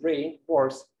part of the brain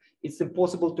works, it's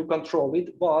impossible to control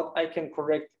it, but I can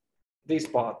correct this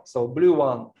part. So blue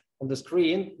one on the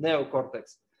screen,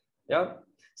 neocortex. Yeah.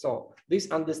 So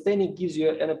this understanding gives you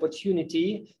an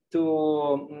opportunity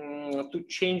to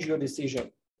change your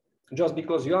decision. Just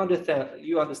because you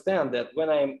understand that when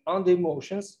I'm under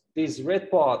emotions, this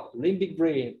red part, limbic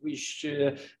brain, which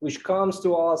comes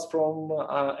to us from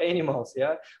animals,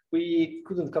 yeah, we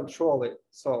couldn't control it.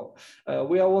 So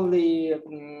we are only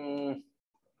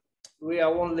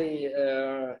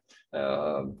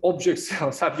objects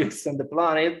or subjects on the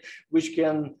planet which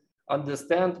can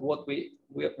understand what we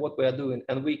are doing,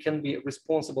 and we can be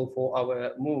responsible for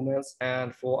our movements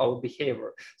and for our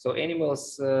behavior. So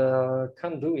animals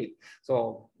can't do it.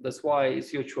 So that's why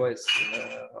it's your choice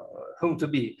whom to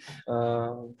be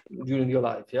during your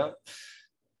life. Yeah.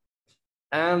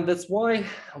 And that's why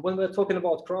when we're talking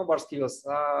about crowbar skills,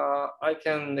 I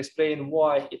can explain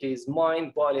why it is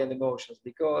mind, body, and emotions.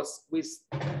 Because with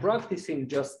practicing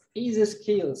just easy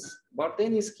skills, but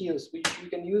any skills which you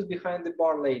can use behind the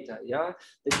bar later, yeah,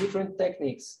 the different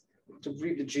techniques to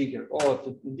grip the jigger, or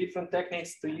different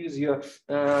techniques to use your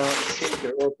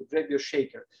shaker or to grab your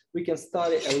shaker. We can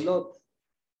study a lot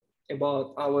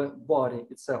about our body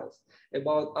itself,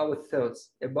 about our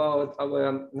thoughts, about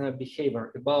our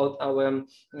behavior, about our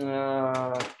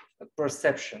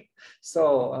perception.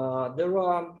 So there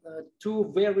are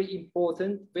two very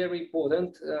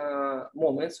important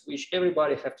moments which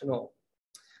everybody have to know.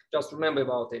 Just remember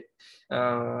about it.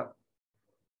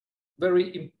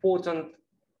 Very important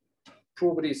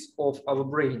properties of our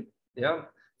brain. Yeah.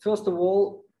 First of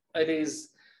all, it is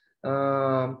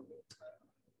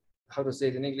how to say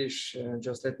it in English,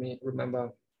 just let me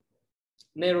remember.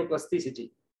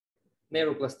 Neuroplasticity.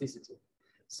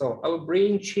 So our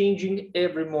brain changing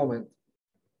every moment,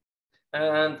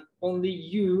 and only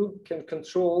you can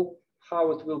control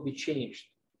how it will be changed.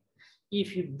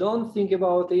 If you don't think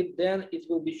about it, then it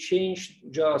will be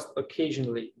changed just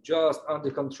occasionally, just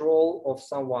under control of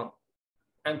someone.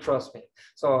 And trust me.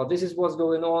 So this is what's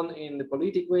going on in the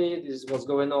politic way. This is what's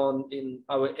going on in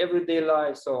our everyday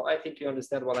life. So I think you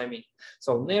understand what I mean.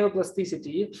 So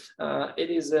neuroplasticity, it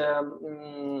is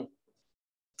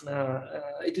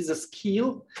a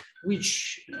skill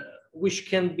which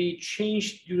can be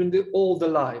changed during all the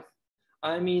life.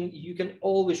 I mean, you can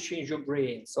always change your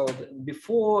brain. So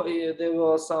before there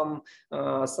were some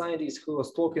scientists who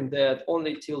was talking that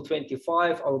only till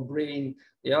 25 our brain,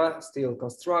 yeah, still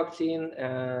constructing,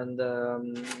 and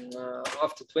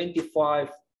after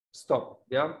 25 stop,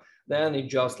 yeah, then it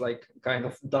just like kind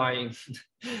of dying.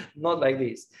 Not like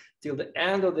this. Till the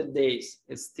end of the days,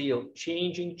 it's still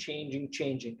changing,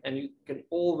 changing, and you can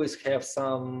always have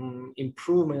some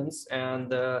improvements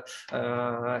and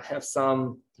have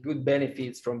some good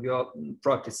benefits from your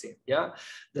practicing. Yeah.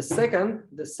 The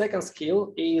second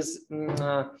skill is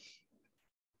let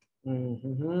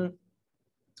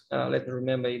me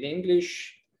remember in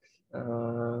English.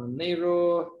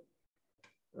 Neuro.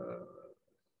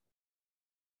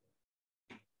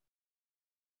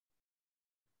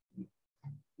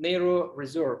 Neuro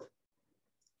reserve.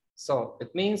 So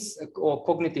it means, or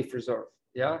cognitive reserve.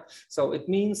 Yeah. So it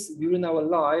means during our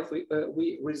life,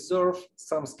 we reserve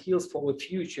some skills for the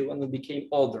future when we became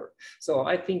older. So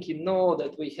I think you know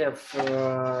that we have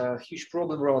a huge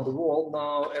problem around the world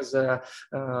now as a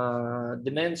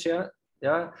dementia,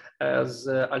 yeah, as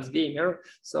Alzheimer.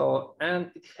 So, and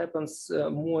it happens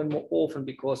more and more often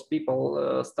because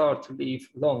people start to live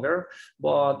longer,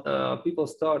 but people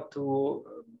start to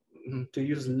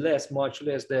use much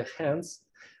less their hands.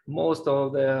 Most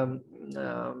of the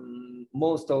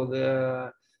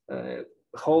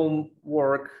home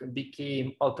work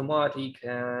became automatic,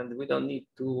 and we don't need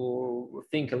to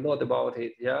think a lot about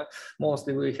it. Yeah,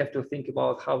 mostly we have to think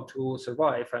about how to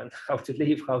survive and how to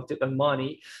live, how to earn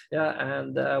money. Yeah,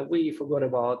 and we forgot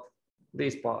about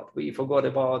this part. We forgot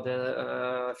about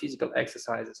physical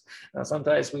exercises.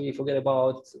 Sometimes we forget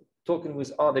about talking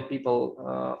with other people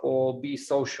or be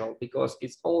social, because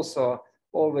it's also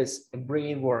always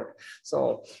brain work.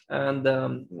 So, and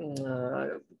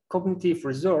cognitive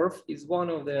reserve is one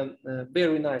of the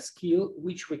very nice skill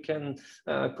which we can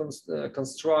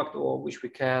construct, or which we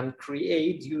can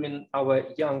create during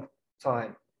our young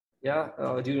time. Yeah,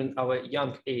 during our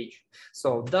young age.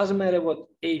 So doesn't matter what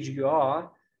age you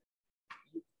are,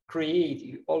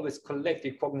 you always collect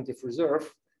your cognitive reserve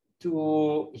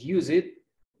to use it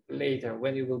later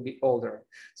when you will be older.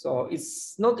 So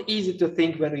it's not easy to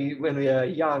think when we are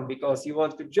young, because you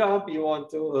want to jump, you want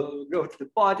to go to the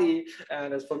party,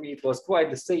 and as for me it was quite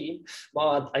the same,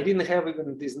 but I didn't have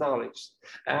even this knowledge.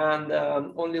 And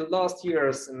only last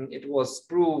years it was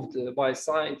proved by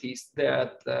scientists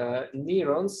that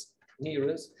neurons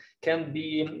can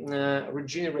be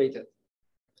regenerated.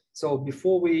 So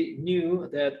before we knew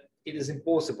that it is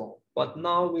impossible, but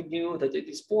now we knew that it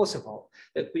is possible,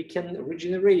 that we can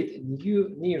regenerate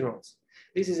new neurons.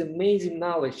 This is amazing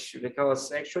knowledge,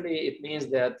 because actually it means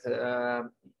that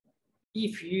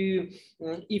if you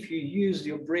use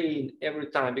your brain every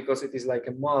time, because it is like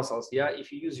a muscles, yeah,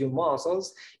 if you use your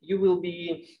muscles, you will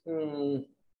be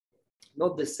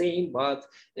not the same, but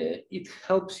it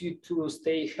helps you to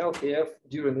stay healthier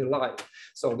during your life.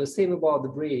 So the same about the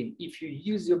brain. If you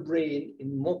use your brain in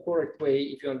a more correct way,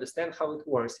 if you understand how it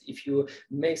works, if you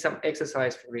make some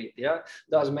exercise for it, yeah,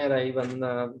 doesn't matter,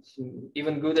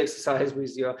 even good exercise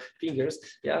with your fingers,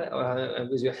 yeah, and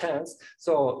with your hands.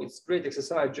 So it's great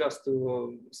exercise just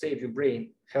to save your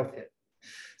brain healthier.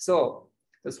 So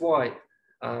that's why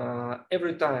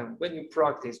every time when you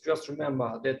practice, just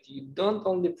remember that you don't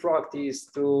only practice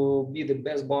to be the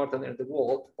best bartender in the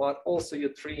world, but also you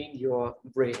train your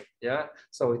brain. Yeah,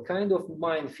 so a kind of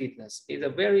mind fitness is a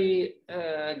very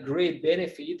great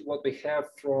benefit what we have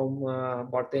from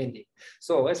bartending.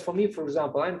 So as for me, for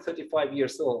example, I'm 35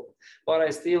 years old, but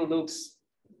I still looks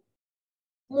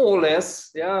more or less,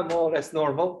 yeah, more or less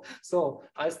normal. So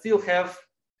I still have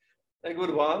a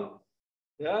good one.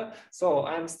 Yeah, so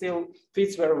I'm still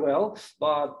fits very well,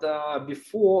 but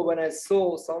before, when I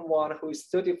saw someone who is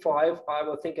 35, I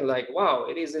was thinking like, wow,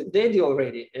 it is a daddy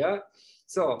already. Yeah,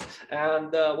 so,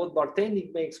 and what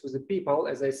bartending makes with the people,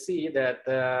 as I see that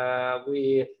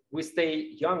we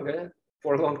stay younger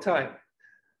for a long time.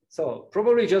 So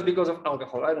probably just because of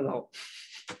alcohol, I don't know.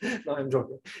 No, I'm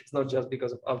joking. It's not just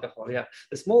because of alcohol. Yeah,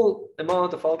 a small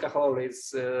amount of alcohol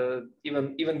is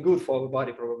even good for our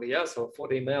body, probably. Yeah, so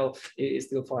 40 ml is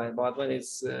still fine, but when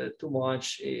it's too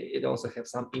much, it also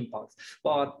has some impact.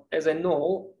 But as I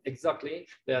know exactly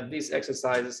that these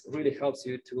exercises really helps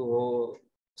you to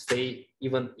stay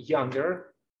even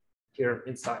younger here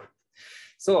inside.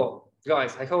 So,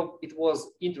 guys, I hope it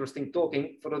was interesting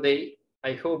talking for today.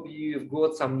 I hope you've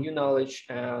got some new knowledge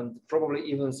and probably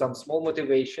even some small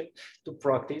motivation to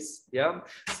practice. Yeah.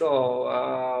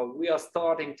 So we are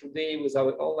starting today with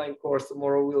our online course.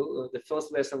 Tomorrow, the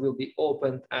first lesson will be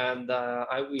opened, and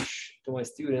I wish to my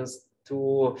students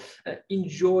to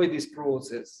enjoy this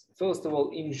process. First of all,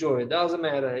 enjoy. It doesn't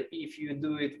matter if you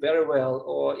do it very well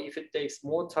or if it takes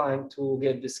more time to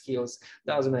get the skills.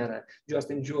 Doesn't matter.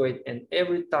 Just enjoy it. And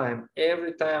every time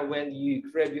when you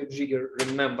grab your jigger,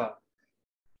 remember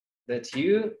that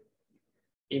you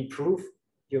improve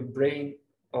your brain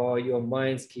or your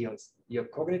mind skills, your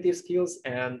cognitive skills,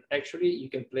 and actually you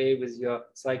can play with your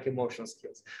psycho-emotional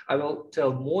skills. I will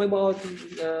tell more about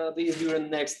these during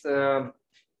next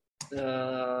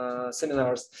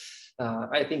seminars.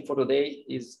 I think for today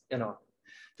is enough.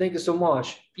 Thank you so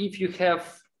much. If you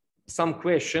have some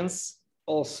questions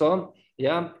also,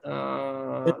 yeah,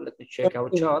 let me check our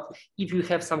chat. If you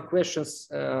have some questions,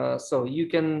 so you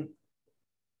can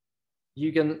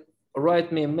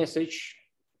write me a message.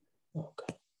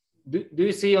 Okay. Do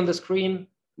you see on the screen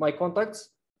my contacts?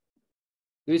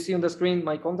 Do you see on the screen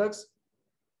my contacts?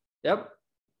 Yep.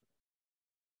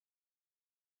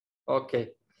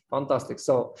 Okay, fantastic.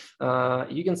 So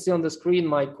you can see on the screen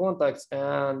my contacts,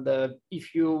 and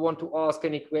if you want to ask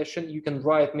any question, you can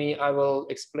write me. I will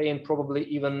explain probably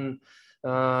even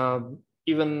in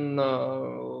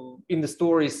the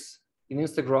stories in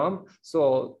Instagram,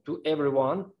 so to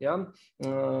everyone, yeah,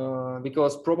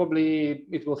 because probably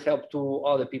it will help to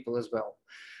other people as well.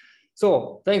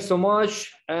 So thanks so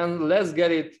much, and let's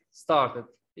get it started.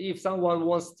 If someone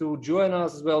wants to join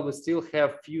us as well, we still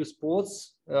have few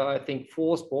spots, I think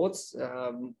 4 spots,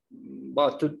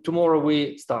 but tomorrow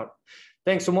we start.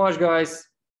 Thanks so much, guys.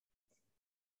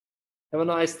 Have a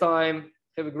nice time.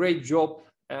 Have a great job,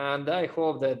 and I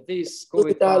hope that this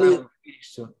COVID time will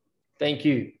finish soon. Thank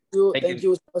you. Thank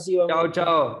you. Ciao,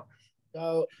 ciao.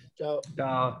 Ciao. Ciao.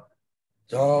 Ciao.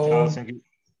 Ciao. Thank you.